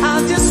it.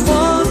 I just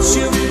want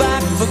you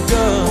back for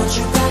good. Want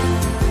you back,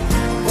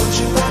 want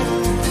you back,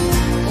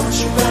 want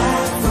you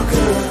back for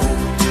good.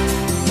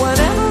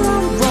 Whenever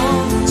I'm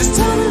wrong, just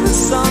tell me the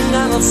song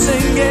and I'll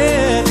sing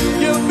it.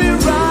 You'll be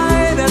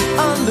right and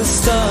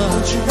understood.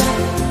 Want you back,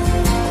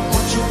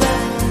 want you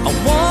back, I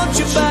want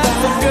you back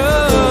for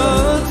good.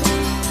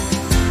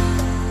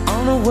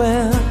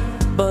 Unaware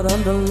but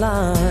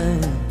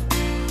underlined,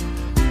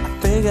 I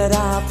figured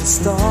out the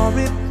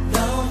story.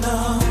 No,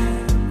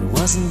 it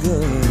wasn't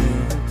good.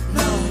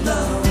 No,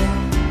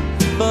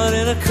 but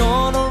in a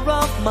corner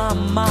of my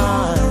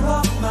mind,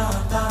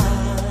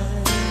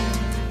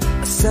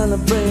 I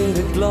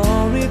celebrated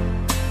glory.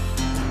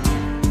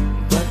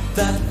 But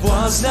that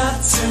was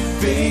not to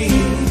be.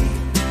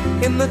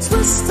 In the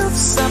twist of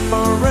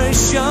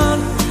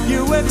separation,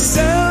 you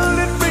excelled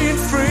at being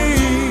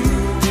free.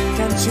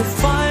 Can't you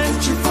find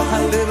a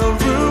little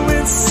room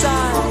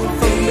inside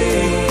for me?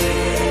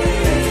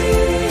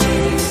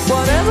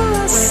 Whatever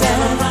I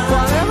said,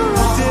 whatever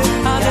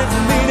I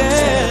didn't mean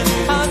it.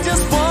 I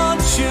just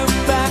want you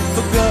back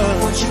for good.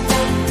 Want you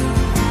back,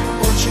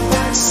 want you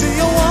back. See,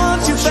 I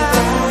want you back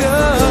for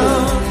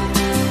good.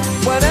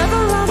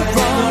 Whenever I'm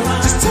wrong,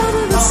 just tell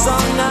me the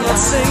song and I'll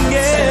sing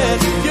it.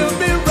 You'll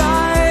be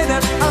right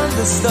and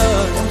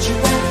understood. Want you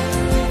back,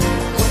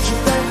 want you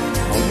back,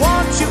 I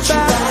want you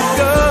back for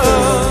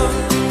good.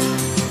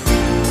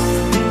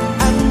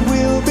 And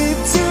we'll be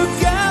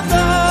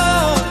together.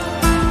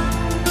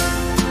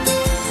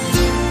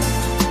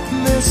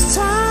 This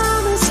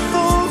time is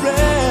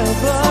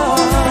forever.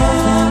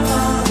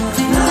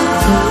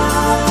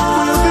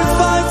 We'll be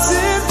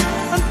fighting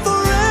and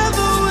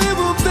forever we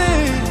will be.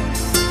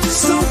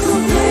 So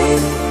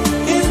complete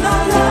in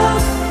our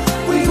love,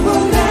 we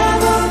will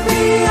never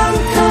be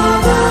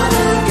uncovered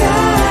again.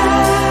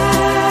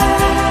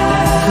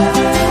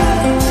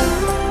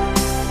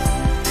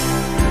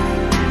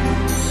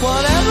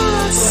 Whatever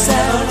I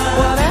said,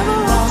 whatever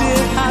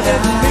I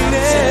didn't mean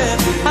it.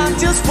 I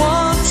just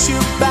want you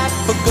back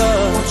for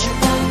good. Want you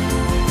back,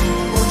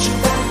 want you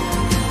back,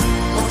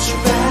 want you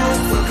back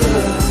for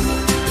good.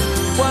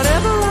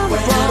 Whatever I'm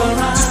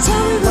wrong, just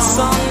tell me the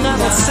song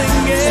and I'll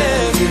sing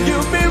it.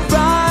 You'll be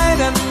right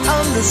and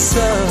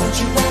understood. Want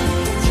you back,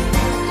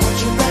 want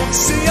you back.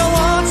 See, I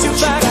want you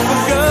back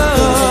for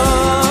good.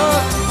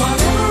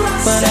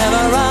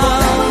 Whenever I'm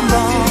wrong,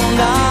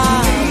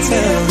 I'll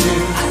tell you.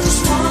 I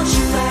just want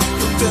you back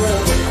for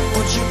good.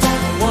 Want you back,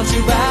 want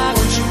you back,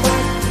 want you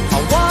back. I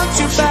want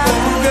you back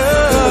for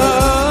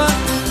good.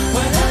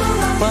 Whenever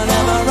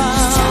I'm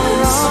wrong,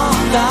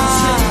 I'll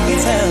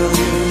tell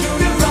you.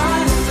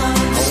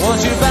 I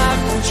want you back,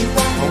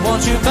 I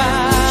want you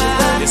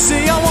back. You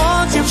see, I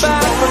want you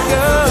back for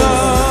good.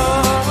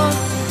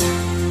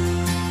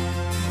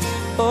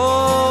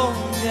 Oh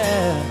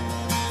yeah.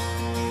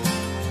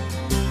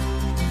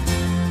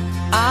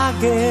 I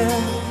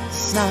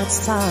guess now it's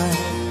time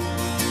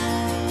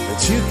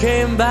that you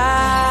came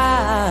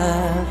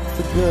back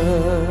for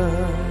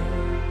good.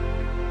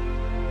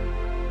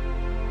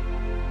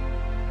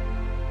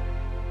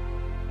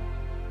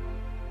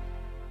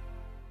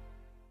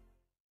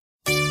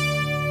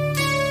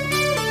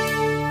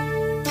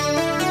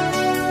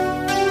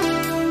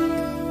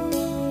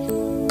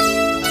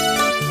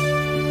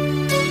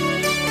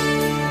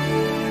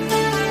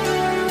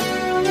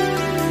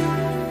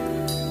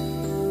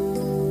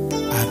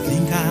 I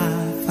think I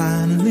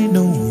finally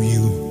know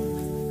you.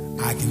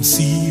 I can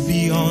see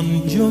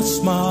beyond your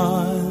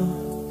smile.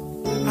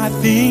 I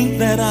think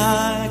that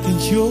I can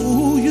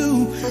show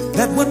you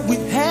that what we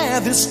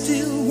have is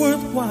still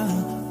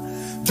worthwhile.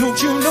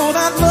 Don't you know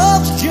that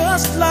love's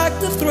just like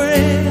the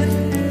thread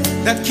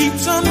that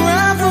keeps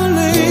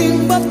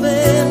unraveling, but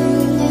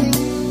then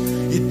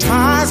it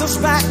ties us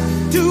back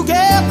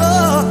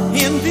together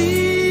in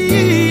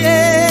the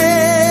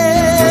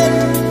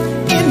end.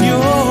 In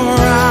your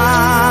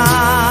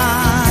eyes,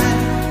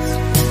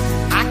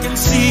 I can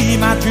see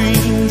my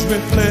dreams'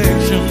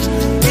 reflections.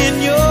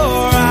 In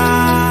your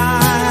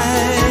eyes,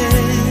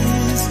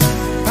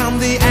 found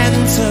the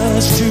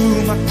answers to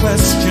my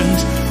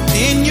questions.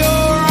 In your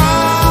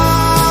eyes,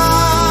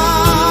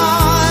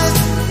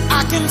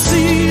 I can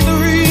see the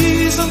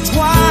reasons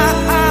why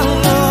our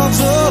love's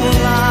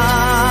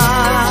alive.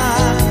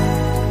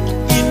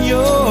 In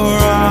your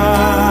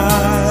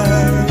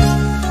eyes,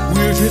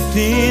 we're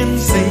drifting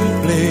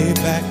safely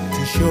back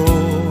to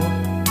shore.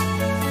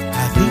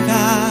 I think I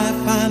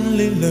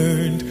finally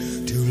learned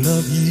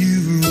love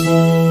you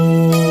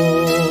more.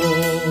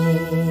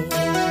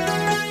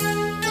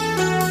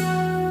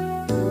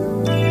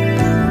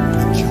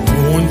 You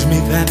warned me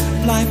that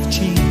life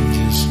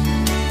changes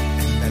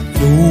and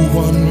that no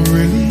one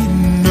really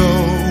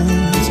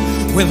knows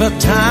whether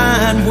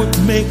time would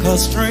make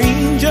us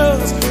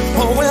strangers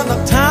or whether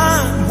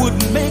time would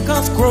make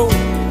us grow.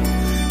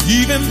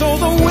 Even though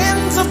the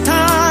winds of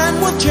time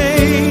will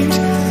change,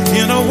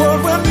 in a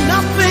world where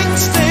nothing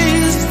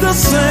stays the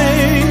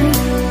same,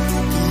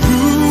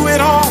 through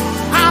it all,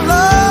 our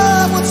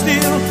love would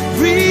still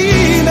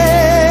remain.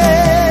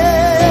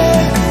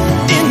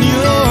 In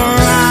your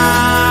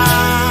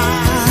eyes,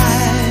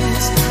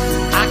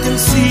 I can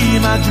see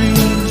my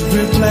dreams'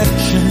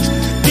 reflections.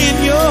 In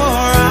your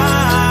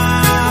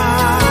eyes,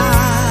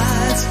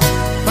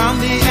 found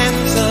the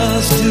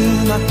answers to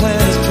my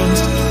questions.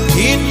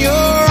 In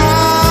your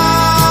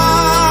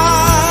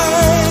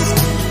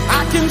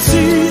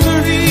see the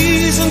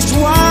reasons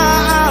why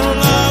our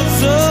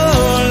love's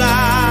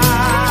alive.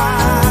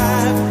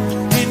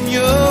 In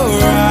your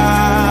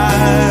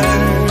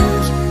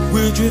eyes,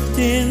 we're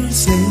drifting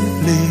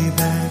safely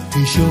back to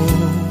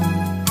shore,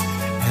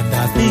 and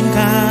I think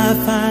I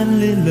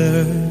finally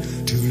learned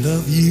to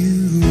love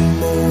you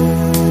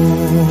more.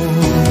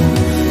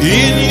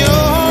 In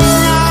your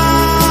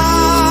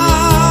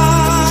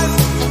eyes,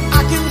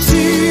 I can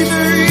see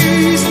the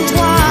reasons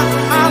why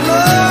I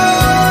love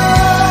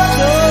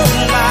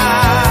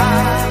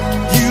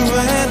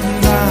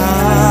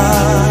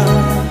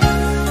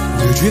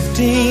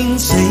drifting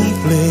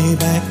safely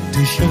back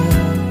to shore.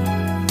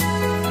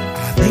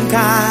 I think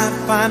I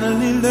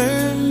finally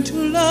learned to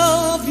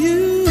love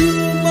you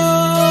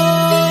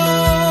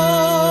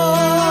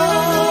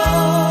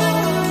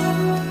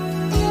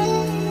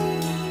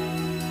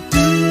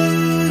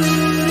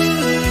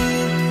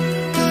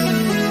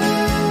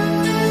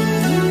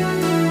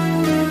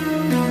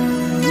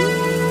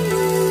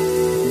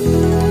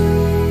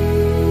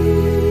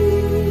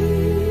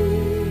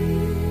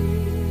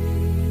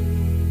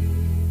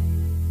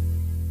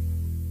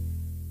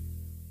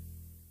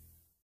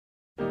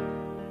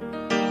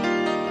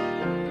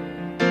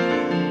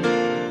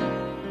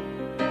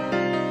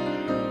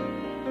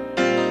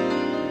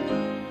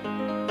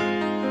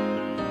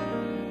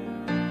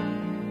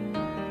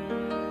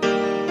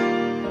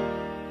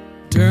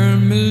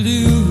turn me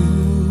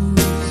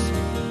loose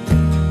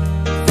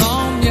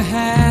from your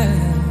hand.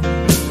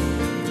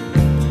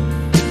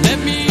 Let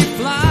me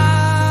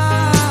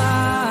fly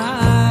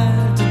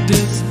to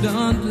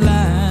distant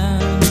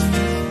lands,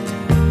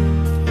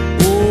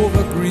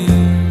 over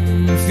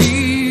green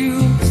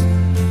fields,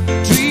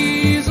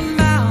 trees and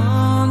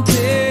mountains,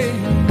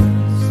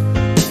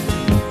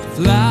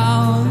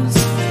 flowers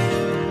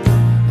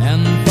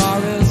and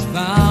forest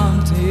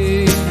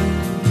fountains.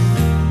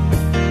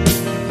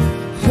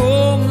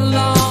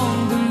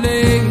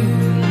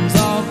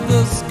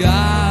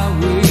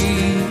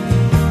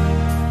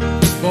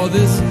 For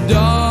this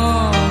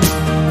dark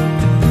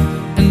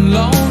and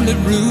lonely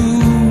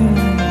room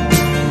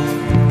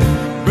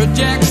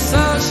projects a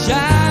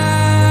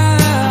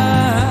shadow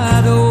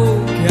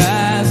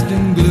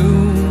casting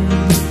gloom,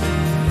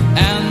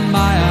 and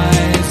my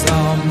eyes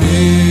are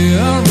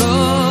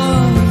mirrors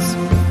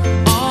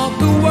of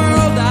the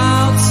world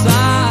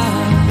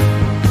outside,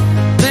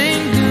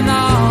 thinking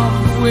of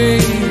the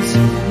ways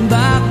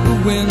that the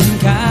wind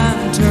can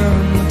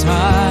turn the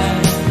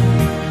tide.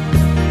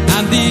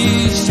 And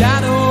these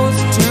shadows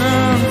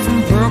turn from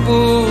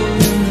purple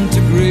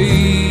into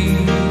green,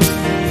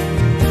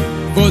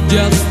 for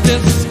just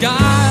this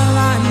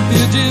skyline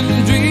pigeon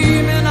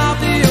dreaming of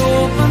the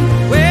open,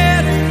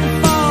 waiting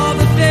for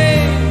the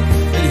day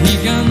that he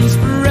can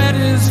spread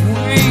his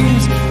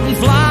wings and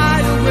fly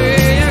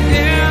away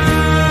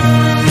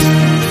again.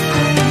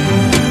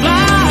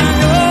 Fly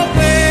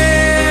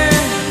away,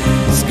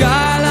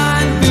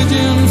 skyline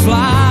pigeon,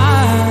 fly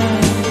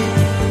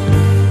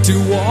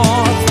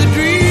towards the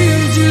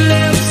dreams you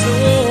left so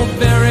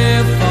very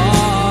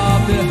far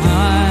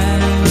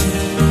behind.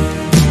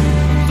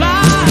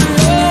 Fly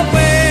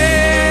away,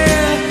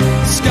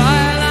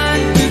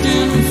 skyline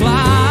pigeon,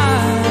 fly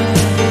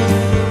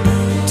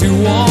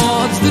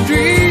towards the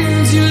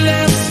dreams you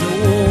left so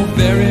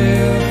very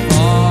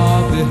far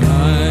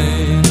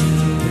behind.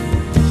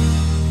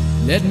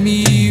 Let me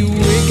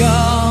wake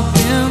up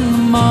in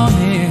the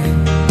morning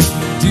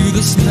to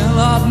the smell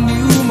of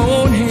new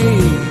mown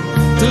hay,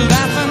 to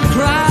laugh and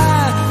cry,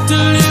 to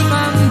live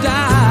and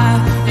die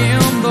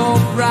in the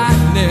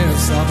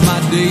brightness of my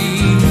day.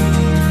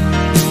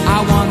 I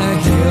wanna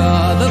hear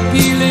the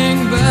pealing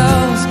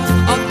bells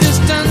of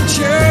distant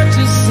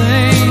churches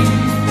sing,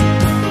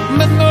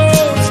 but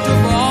most of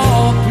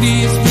all,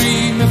 please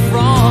free me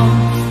from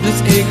this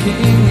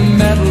aching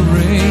metal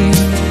ring,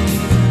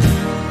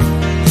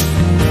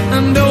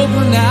 and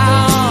open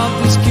out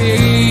this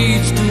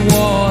cage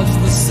towards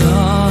the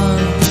sun.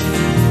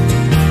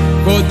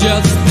 For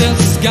just this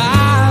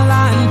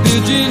skyline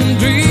pigeon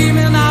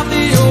dreaming of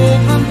the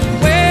open,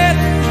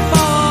 waiting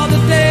for the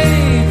day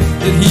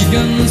that he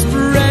can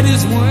spread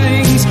his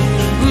wings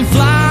and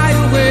fly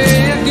away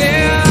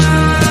again.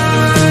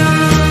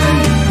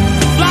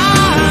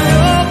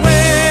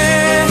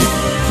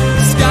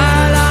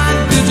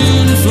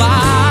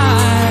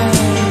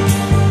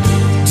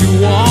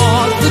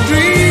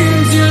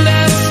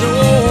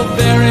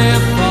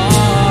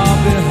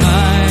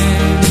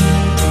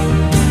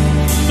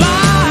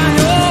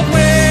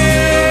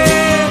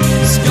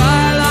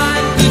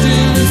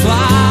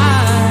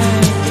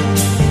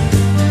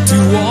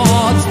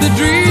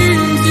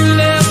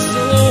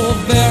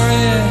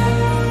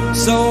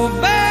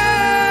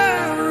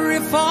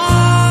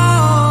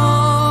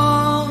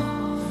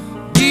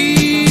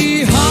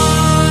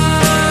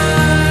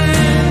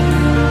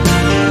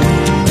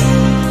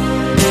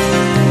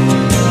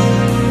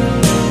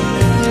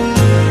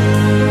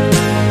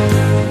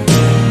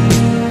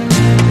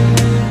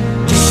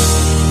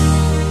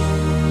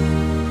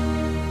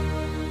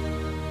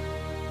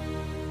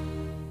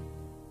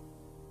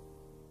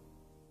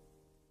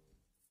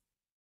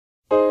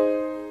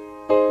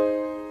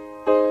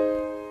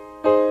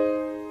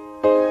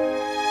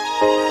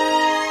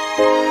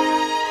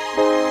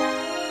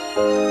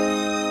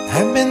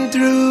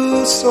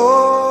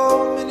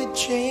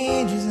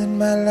 in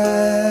my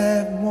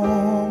life,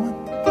 woman.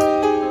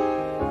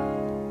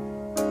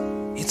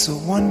 It's a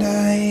wonder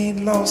I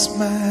ain't lost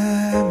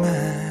my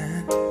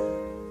mind.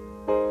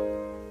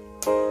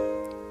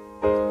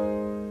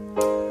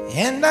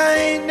 And I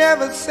ain't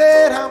never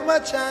said how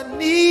much I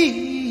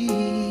need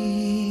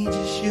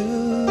you,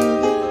 sugar,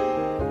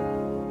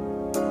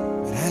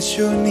 but I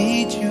sure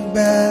need you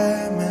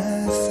by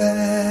my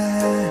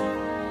side.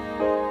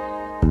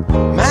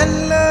 My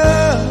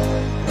love,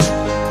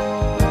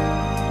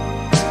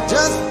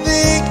 just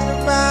thinking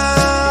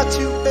about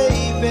you,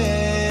 baby,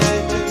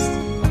 just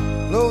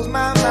blows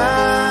my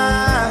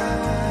mind.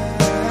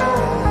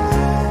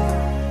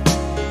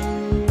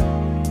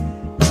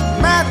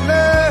 My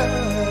love,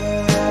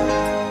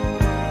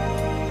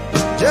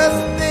 just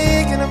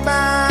thinking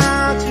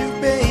about you,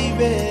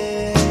 baby,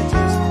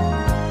 just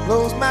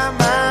blows my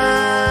mind.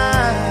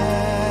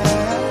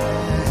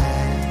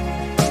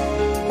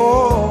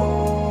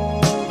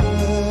 All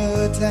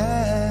the time.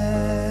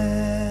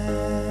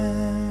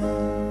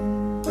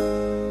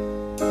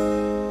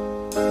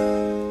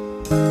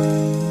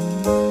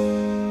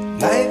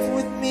 Life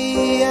with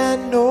me, I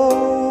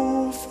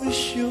know for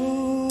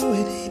sure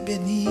it ain't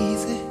been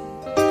easy,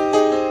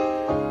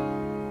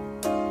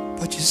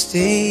 but you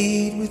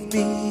stayed with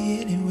me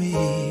anyway.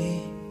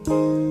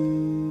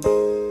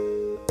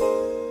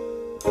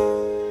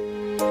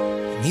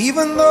 And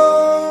even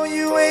though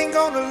you ain't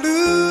gonna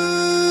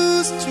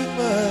lose too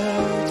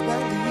much by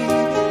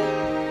leaving,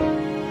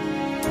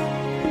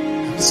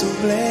 I'm so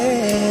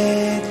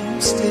glad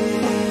you stayed.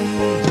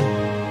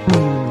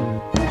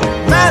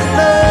 My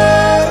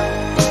love,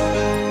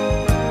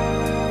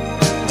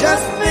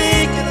 just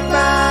thinking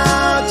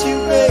about you,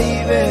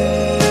 baby,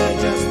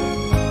 just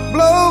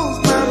blows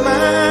my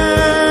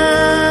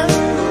mind.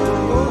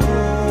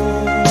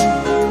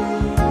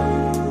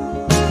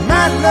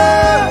 My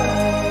love,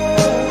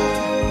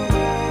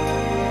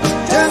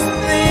 just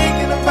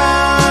thinking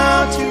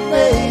about you,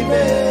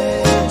 baby,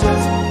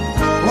 just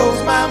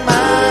blows my mind.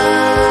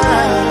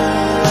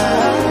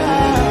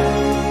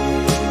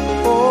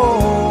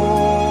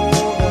 All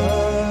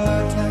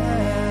the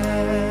time.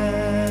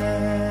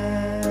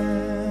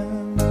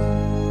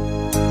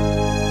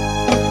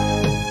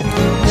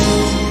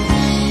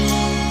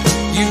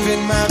 You've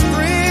been my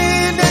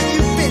friend and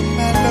you've been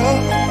my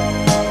love.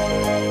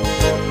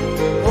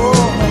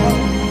 Oh,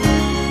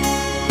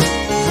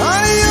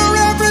 honey, you're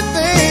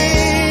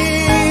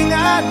everything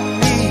I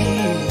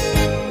need.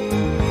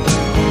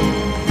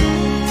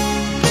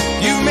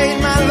 You've made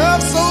my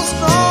love so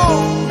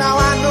strong. Now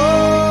I know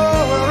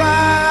where I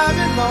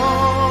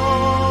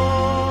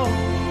belong.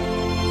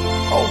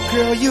 Oh,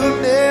 girl, you'll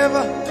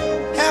never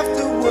have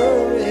to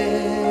worry.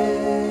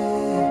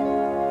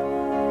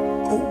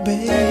 Oh,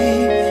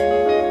 baby,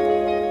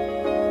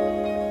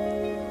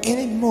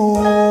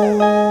 anymore.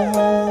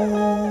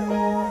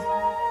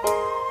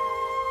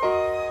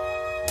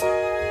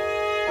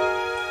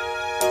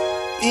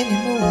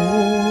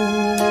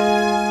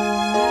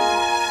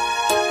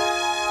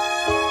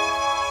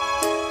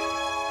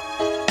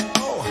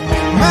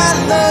 My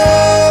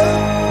love,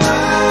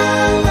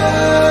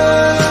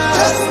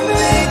 just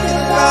thinking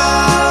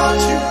about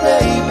you,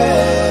 baby,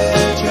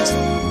 just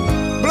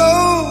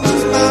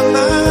blows my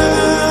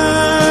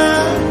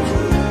mind.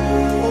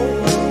 Oh,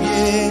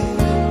 yeah.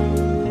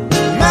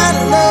 My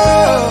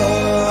love,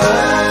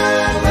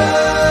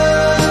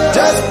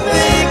 just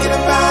thinking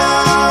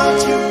about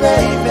you,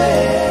 baby,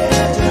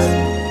 just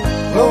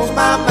blows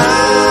my mind.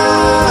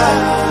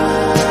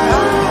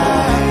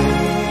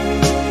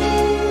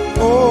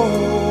 All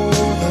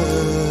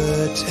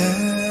the time.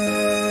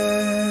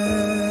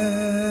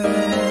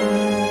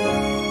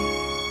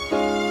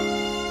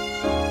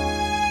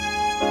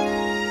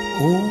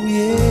 Oh,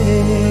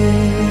 yeah.